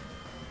over.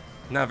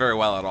 Not very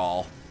well at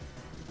all.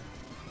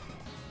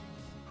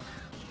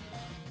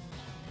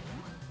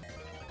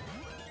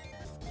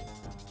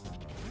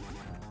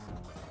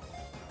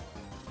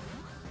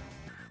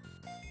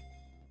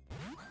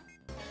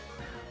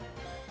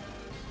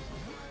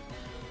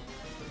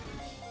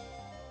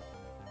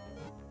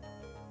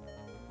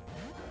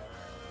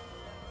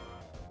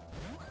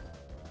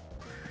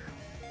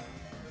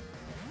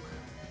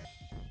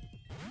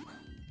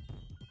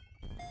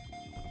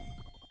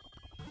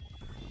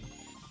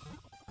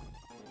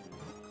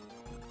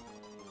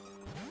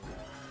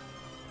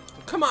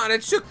 Come on,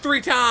 it shook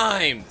 3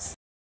 times!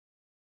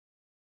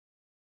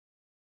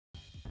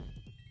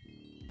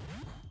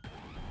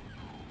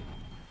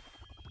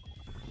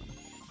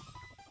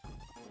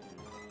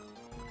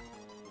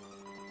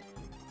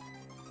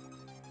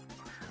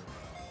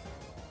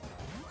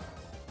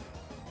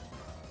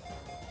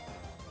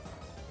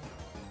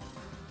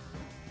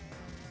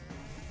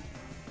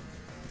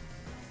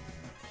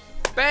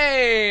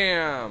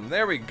 Bam!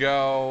 There we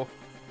go.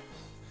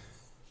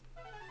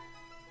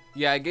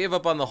 Yeah, I gave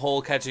up on the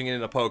whole catching it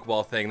in a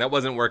Pokeball thing. That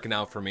wasn't working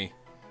out for me.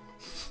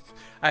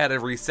 I had to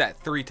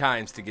reset 3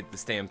 times to get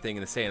this damn thing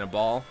to stay in a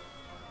ball.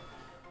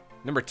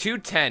 Number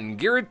 210,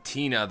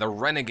 Giratina, the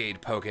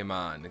renegade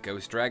Pokemon.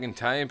 Ghost Dragon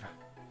type.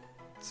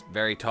 It's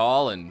very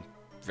tall and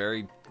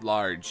very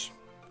large.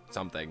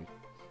 Something.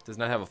 Does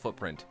not have a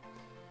footprint.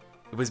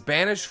 It was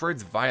banished for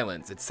its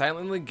violence. It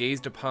silently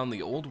gazed upon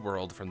the old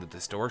world from the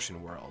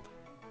Distortion World.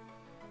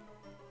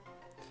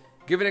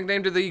 Give a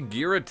nickname to the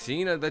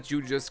Giratina that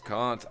you just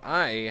caught.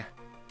 I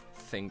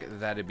think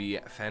that'd be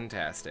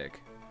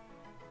fantastic.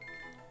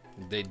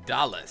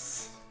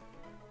 Daedalus.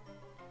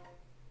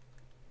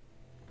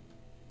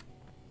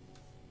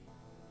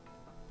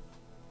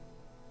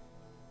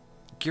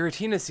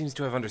 Giratina seems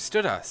to have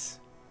understood us.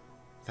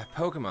 That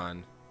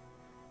Pokemon,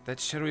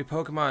 that shadowy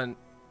Pokemon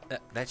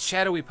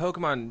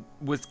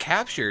was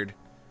captured.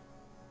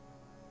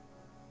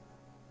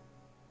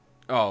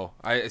 Oh,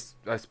 I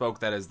spoke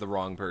that as the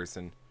wrong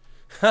person.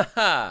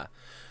 Haha!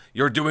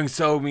 Your doing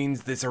so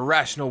means this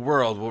irrational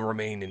world will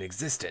remain in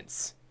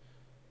existence.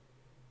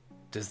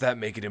 Does that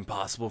make it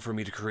impossible for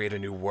me to create a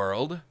new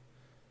world?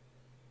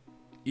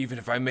 Even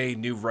if I made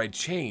new red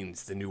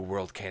chains, the new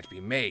world can't be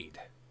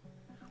made.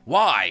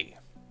 Why?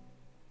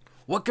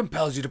 What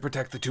compels you to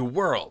protect the two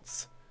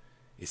worlds?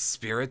 Is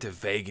spirit a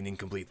vague and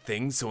incomplete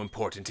thing so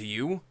important to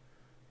you?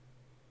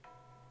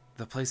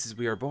 The places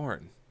we are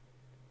born.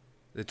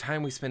 The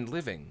time we spend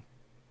living.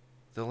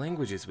 The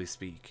languages we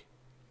speak.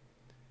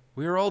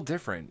 We are all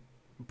different,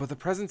 but the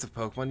presence of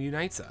Pokemon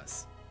unites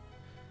us.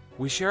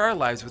 We share our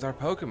lives with our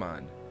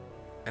Pokemon,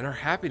 and our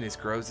happiness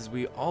grows as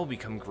we all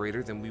become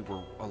greater than we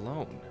were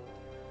alone.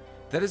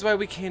 That is why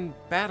we can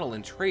battle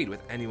and trade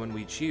with anyone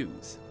we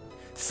choose.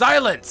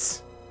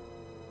 Silence!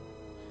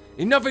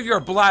 Enough of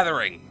your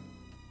blathering!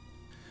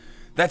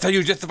 That's how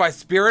you justify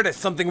spirit as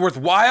something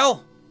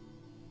worthwhile?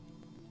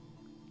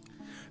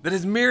 That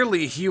is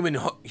merely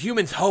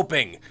humans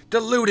hoping,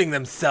 deluding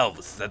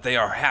themselves that they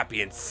are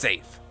happy and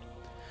safe.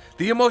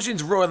 The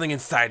emotions roiling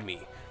inside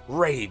me,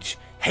 rage,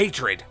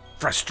 hatred,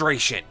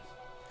 frustration.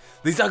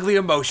 These ugly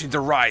emotions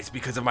arise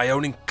because of my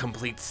own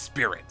incomplete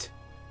spirit.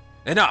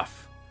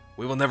 Enough!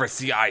 We will never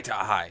see eye to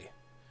eye.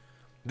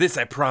 This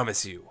I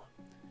promise you.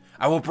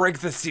 I will break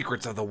the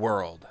secrets of the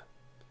world.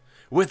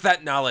 With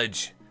that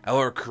knowledge, I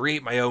will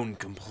create my own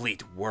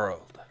complete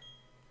world.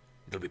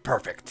 It'll be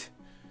perfect.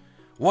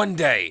 One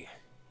day,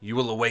 you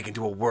will awaken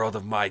to a world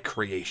of my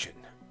creation.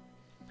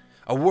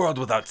 A world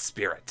without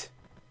spirit.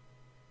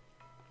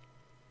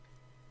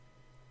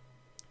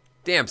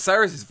 Damn,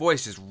 Cyrus's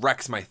voice just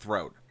wrecks my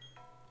throat.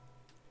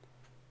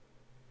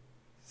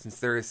 Since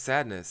there is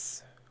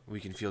sadness, we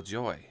can feel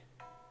joy.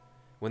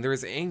 When there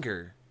is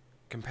anger,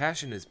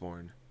 compassion is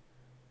born.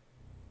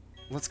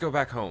 Let's go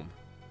back home.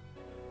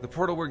 The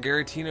portal where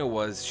Giratina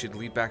was should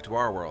lead back to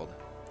our world.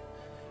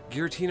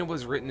 Giratina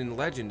was written in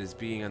legend as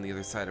being on the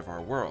other side of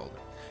our world.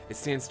 It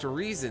stands to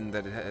reason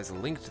that it has a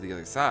link to the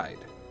other side.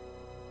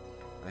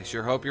 I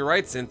sure hope you're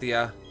right,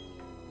 Cynthia.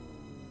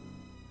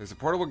 There's a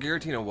portal where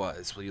Giratina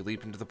was. Will you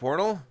leap into the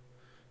portal?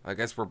 I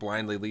guess we're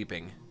blindly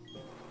leaping.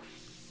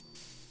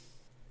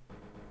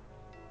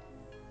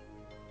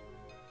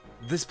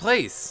 This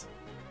place!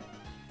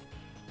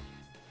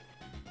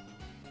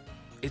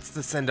 It's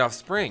the Send-Off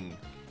Spring.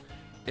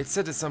 It's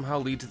said to somehow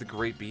lead to the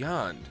great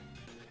beyond.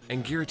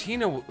 And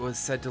Giratina was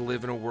said to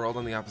live in a world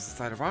on the opposite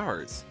side of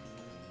ours.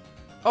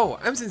 Oh,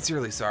 I'm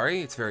sincerely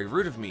sorry. It's very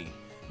rude of me.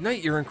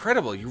 Knight, you're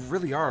incredible. You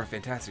really are a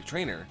fantastic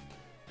trainer.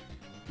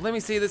 Let me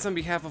say this on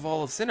behalf of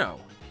all of Sinnoh.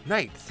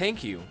 Knight,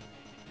 thank you.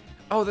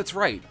 Oh, that's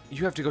right.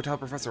 You have to go tell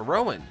Professor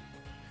Rowan.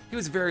 He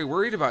was very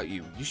worried about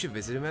you. You should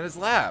visit him at his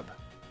lab.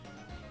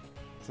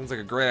 Sounds like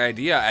a great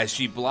idea as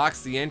she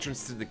blocks the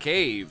entrance to the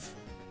cave.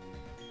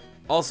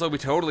 Also, we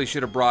totally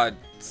should have brought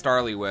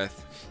Starly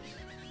with.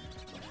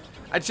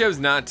 I chose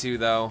not to,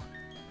 though.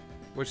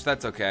 Which,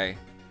 that's okay.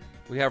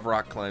 We have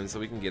rock climb, so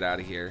we can get out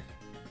of here.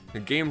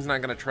 The game's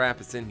not gonna trap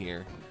us in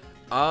here.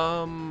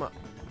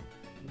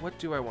 What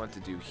do I want to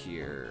do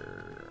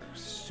here?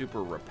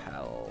 Super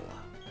repel.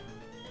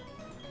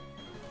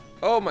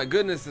 Oh my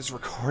goodness, this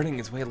recording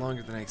is way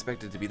longer than I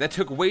expected it to be. That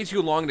took way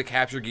too long to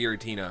capture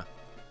Giratina.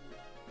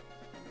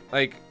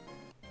 Like,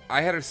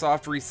 I had a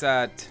soft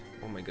reset.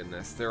 Oh my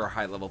goodness, there are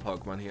high-level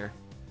Pokemon here.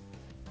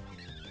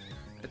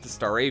 It's a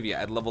Staravia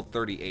at level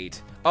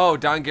 38. Oh,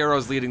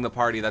 Dongero's leading the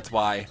party, that's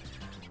why.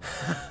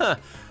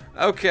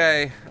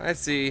 Okay, I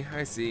see.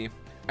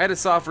 I had a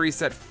soft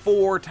reset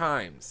 4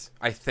 times,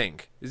 I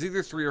think. It was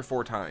either 3 or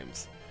 4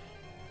 times.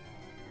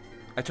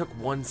 I took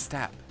 1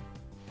 step.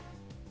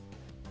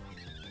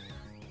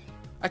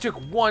 I took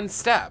 1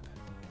 step.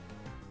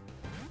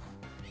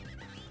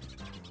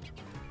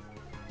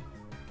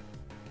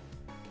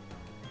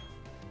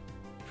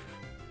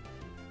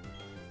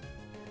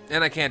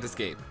 And I can't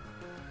escape.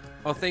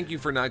 Oh, thank you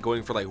for not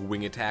going for like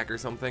wing attack or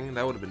something.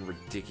 That would have been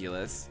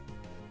ridiculous.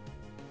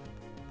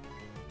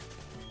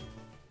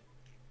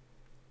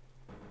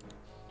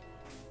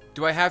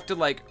 Do I have to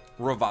like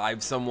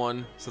revive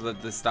someone so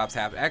that this stops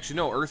happening? Actually,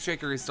 no,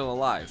 Earthshaker is still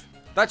alive.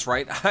 That's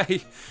right.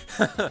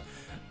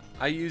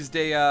 I used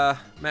a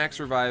max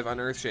revive on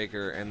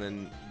Earthshaker and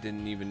then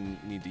didn't even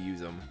need to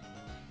use them.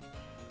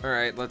 All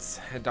right, let's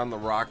head down the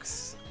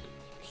rocks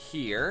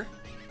here.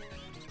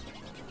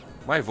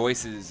 My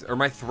voice is, or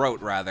my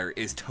throat rather,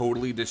 is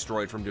totally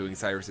destroyed from doing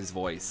Cyrus's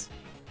voice.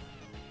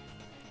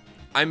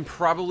 I'm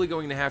probably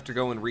going to have to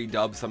go and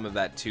redub some of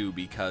that too,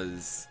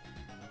 because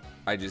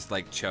I just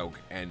like choke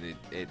and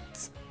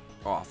it's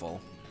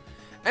awful.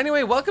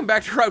 Anyway, welcome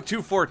back to Route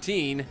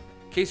 214. In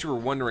case you were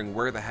wondering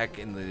where the heck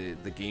in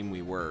the game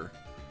we were.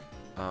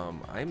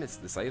 I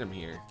missed this item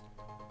here.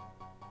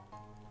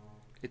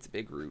 It's a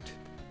big root.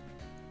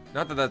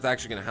 Not that that's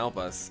actually going to help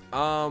us.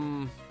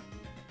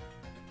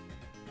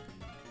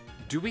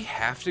 Do we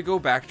have to go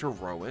back to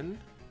Rowan?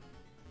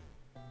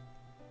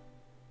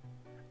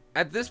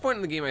 At this point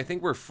in the game, I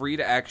think we're free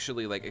to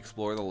actually like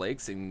explore the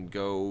lakes and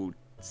go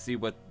see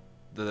what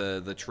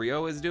the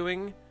trio is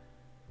doing.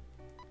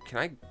 Can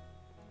I?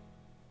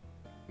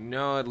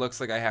 No, it looks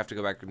like I have to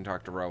go back and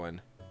talk to Rowan.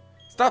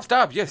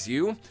 Stop! Yes,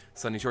 you.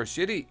 Sunny Shore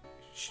Shitty.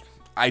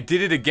 I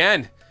did it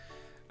again.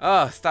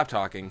 Stop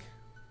talking.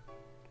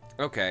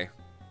 Okay.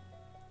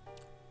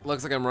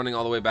 Looks like I'm running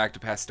all the way back to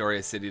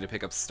Pastoria City to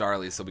pick up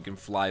Starly so we can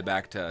fly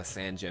back to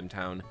Sand Gem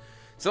Town.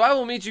 So I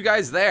will meet you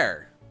guys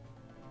there.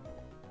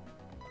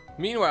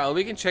 Meanwhile,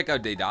 we can check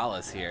out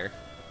DaFlarez here.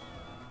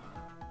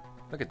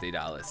 Look at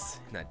DaFlarez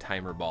in that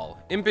timer ball.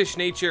 Impish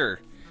Nature.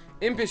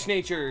 Impish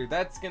Nature.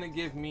 That's going to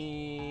give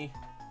me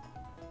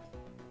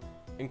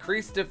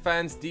increased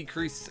defense,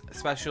 decreased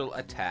special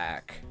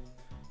attack.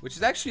 Which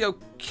is actually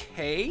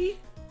okay.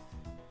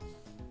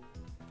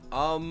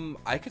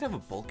 I could have a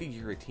bulky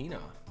Giratina.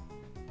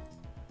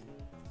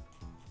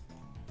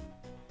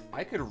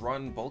 I could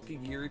run bulky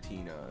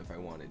Giratina if I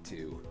wanted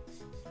to.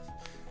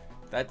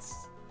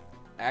 That's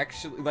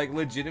actually, like,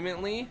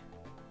 legitimately.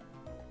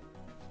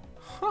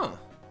 Huh.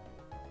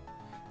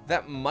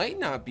 That might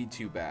not be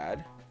too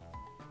bad.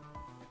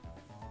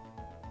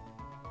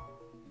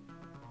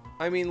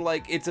 I mean,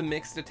 like, it's a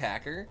mixed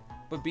attacker,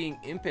 but being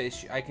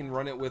impish, I can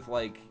run it with,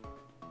 like...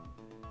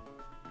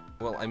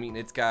 Well, I mean,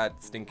 it's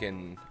got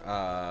stinking,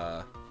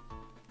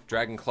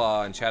 Dragon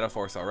Claw and Shadow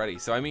Force already,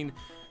 so, I mean...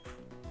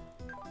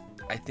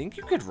 I think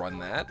you could run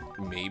that,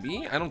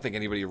 maybe. I don't think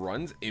anybody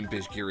runs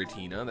Impish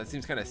Giratina. That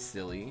seems kind of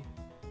silly.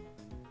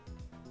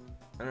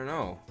 I don't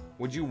know.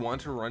 Would you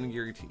want to run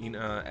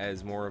Giratina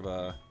as more of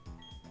a...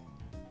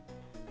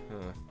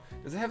 Huh.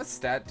 Does it have a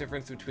stat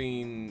difference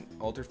between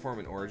Altered Form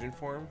and Origin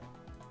Form?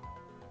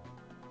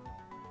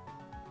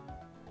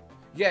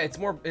 Yeah,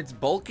 it's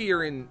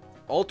bulkier in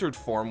Altered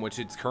Form, which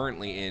it's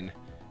currently in.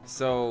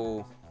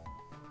 So...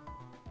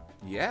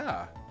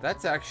 yeah,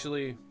 that's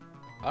actually...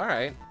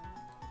 Alright.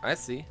 I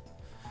see.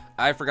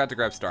 I forgot to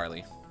grab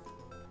Starly.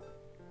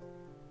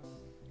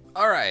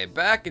 Alright,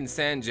 back in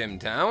Sand Gem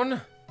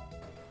Town.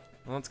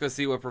 Let's go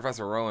see what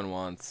Professor Rowan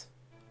wants.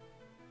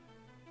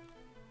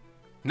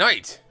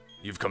 Knight,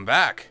 you've come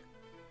back.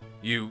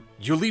 You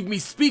leave me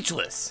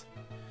speechless.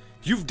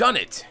 You've done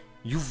it.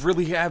 You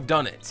really have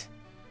done it.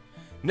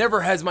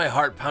 Never has my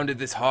heart pounded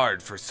this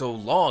hard for so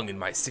long in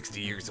my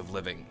 60 years of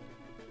living.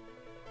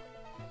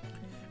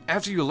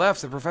 After you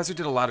left, the professor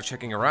did a lot of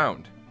checking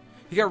around.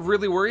 He got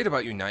really worried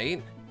about you,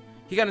 Knight.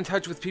 He got in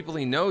touch with people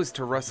he knows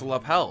to rustle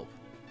up help.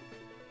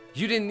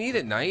 You didn't need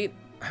it, Knight.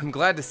 I'm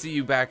glad to see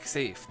you back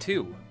safe,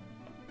 too.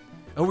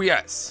 Oh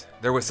yes,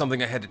 there was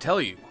something I had to tell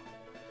you.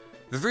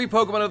 The 3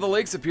 Pokemon of the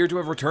lakes appear to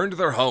have returned to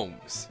their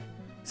homes.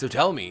 So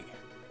tell me,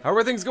 how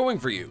are things going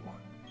for you?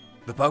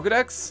 The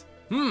Pokedex?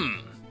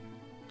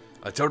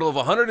 A total of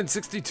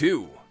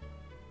 162.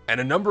 And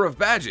a number of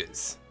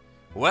badges.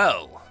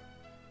 Well,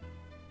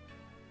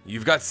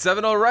 you've got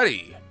 7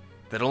 already.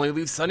 That only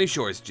leaves Sunny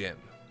Shore's gym.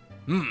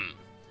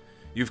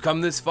 You've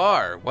come this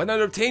far. Why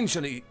not obtain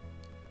Sunny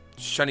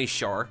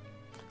Shore?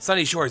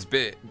 Sunny Shore's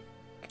bit.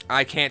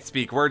 I can't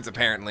speak words,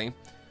 apparently.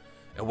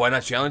 And why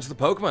not challenge the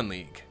Pokemon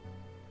League?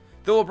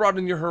 They will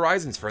broaden your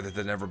horizons further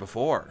than ever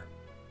before.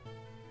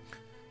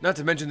 Not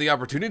to mention the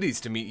opportunities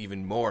to meet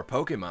even more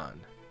Pokemon.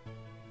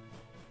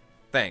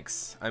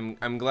 Thanks.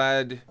 I'm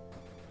glad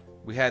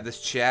we had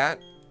this chat,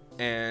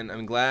 and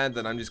I'm glad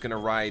that I'm just gonna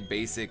ride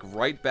Basic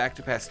right back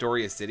to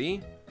Pastoria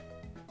City,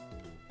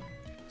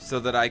 so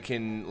that I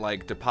can,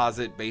 like,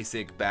 deposit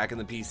Basic back in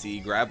the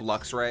PC, grab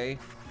Luxray,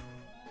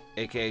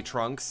 aka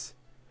Trunks,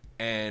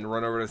 and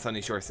run over to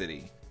Sunny Shore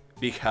City.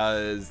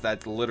 Because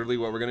that's literally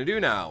what we're gonna do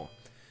now.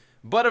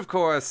 But of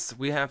course,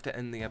 we have to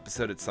end the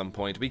episode at some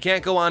point. We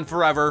can't go on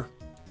forever.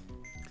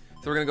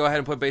 So we're gonna go ahead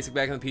and put Basic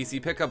back in the PC,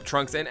 pick up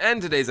Trunks, and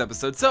end today's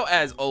episode. So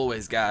as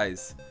always,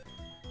 guys,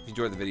 if you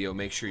enjoyed the video,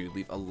 make sure you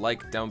leave a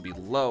like down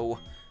below.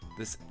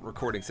 This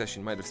recording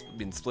session might have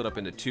been split up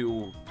into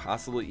 2,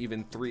 possibly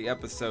even 3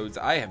 episodes.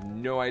 I have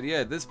no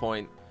idea at this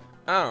point.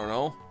 I don't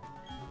know.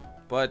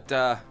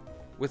 But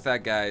with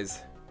that, guys,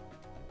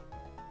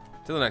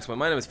 till the next one,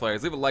 my name is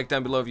Flarez. Leave a like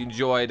down below if you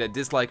enjoyed, a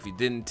dislike if you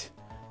didn't.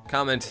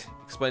 Comment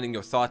explaining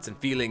your thoughts and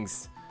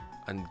feelings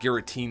on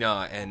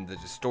Giratina and the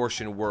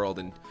Distortion World,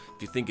 and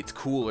if you think it's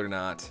cool or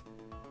not.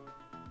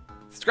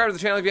 Subscribe to the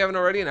channel if you haven't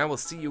already, and I will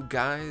see you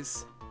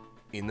guys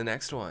in the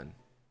next one.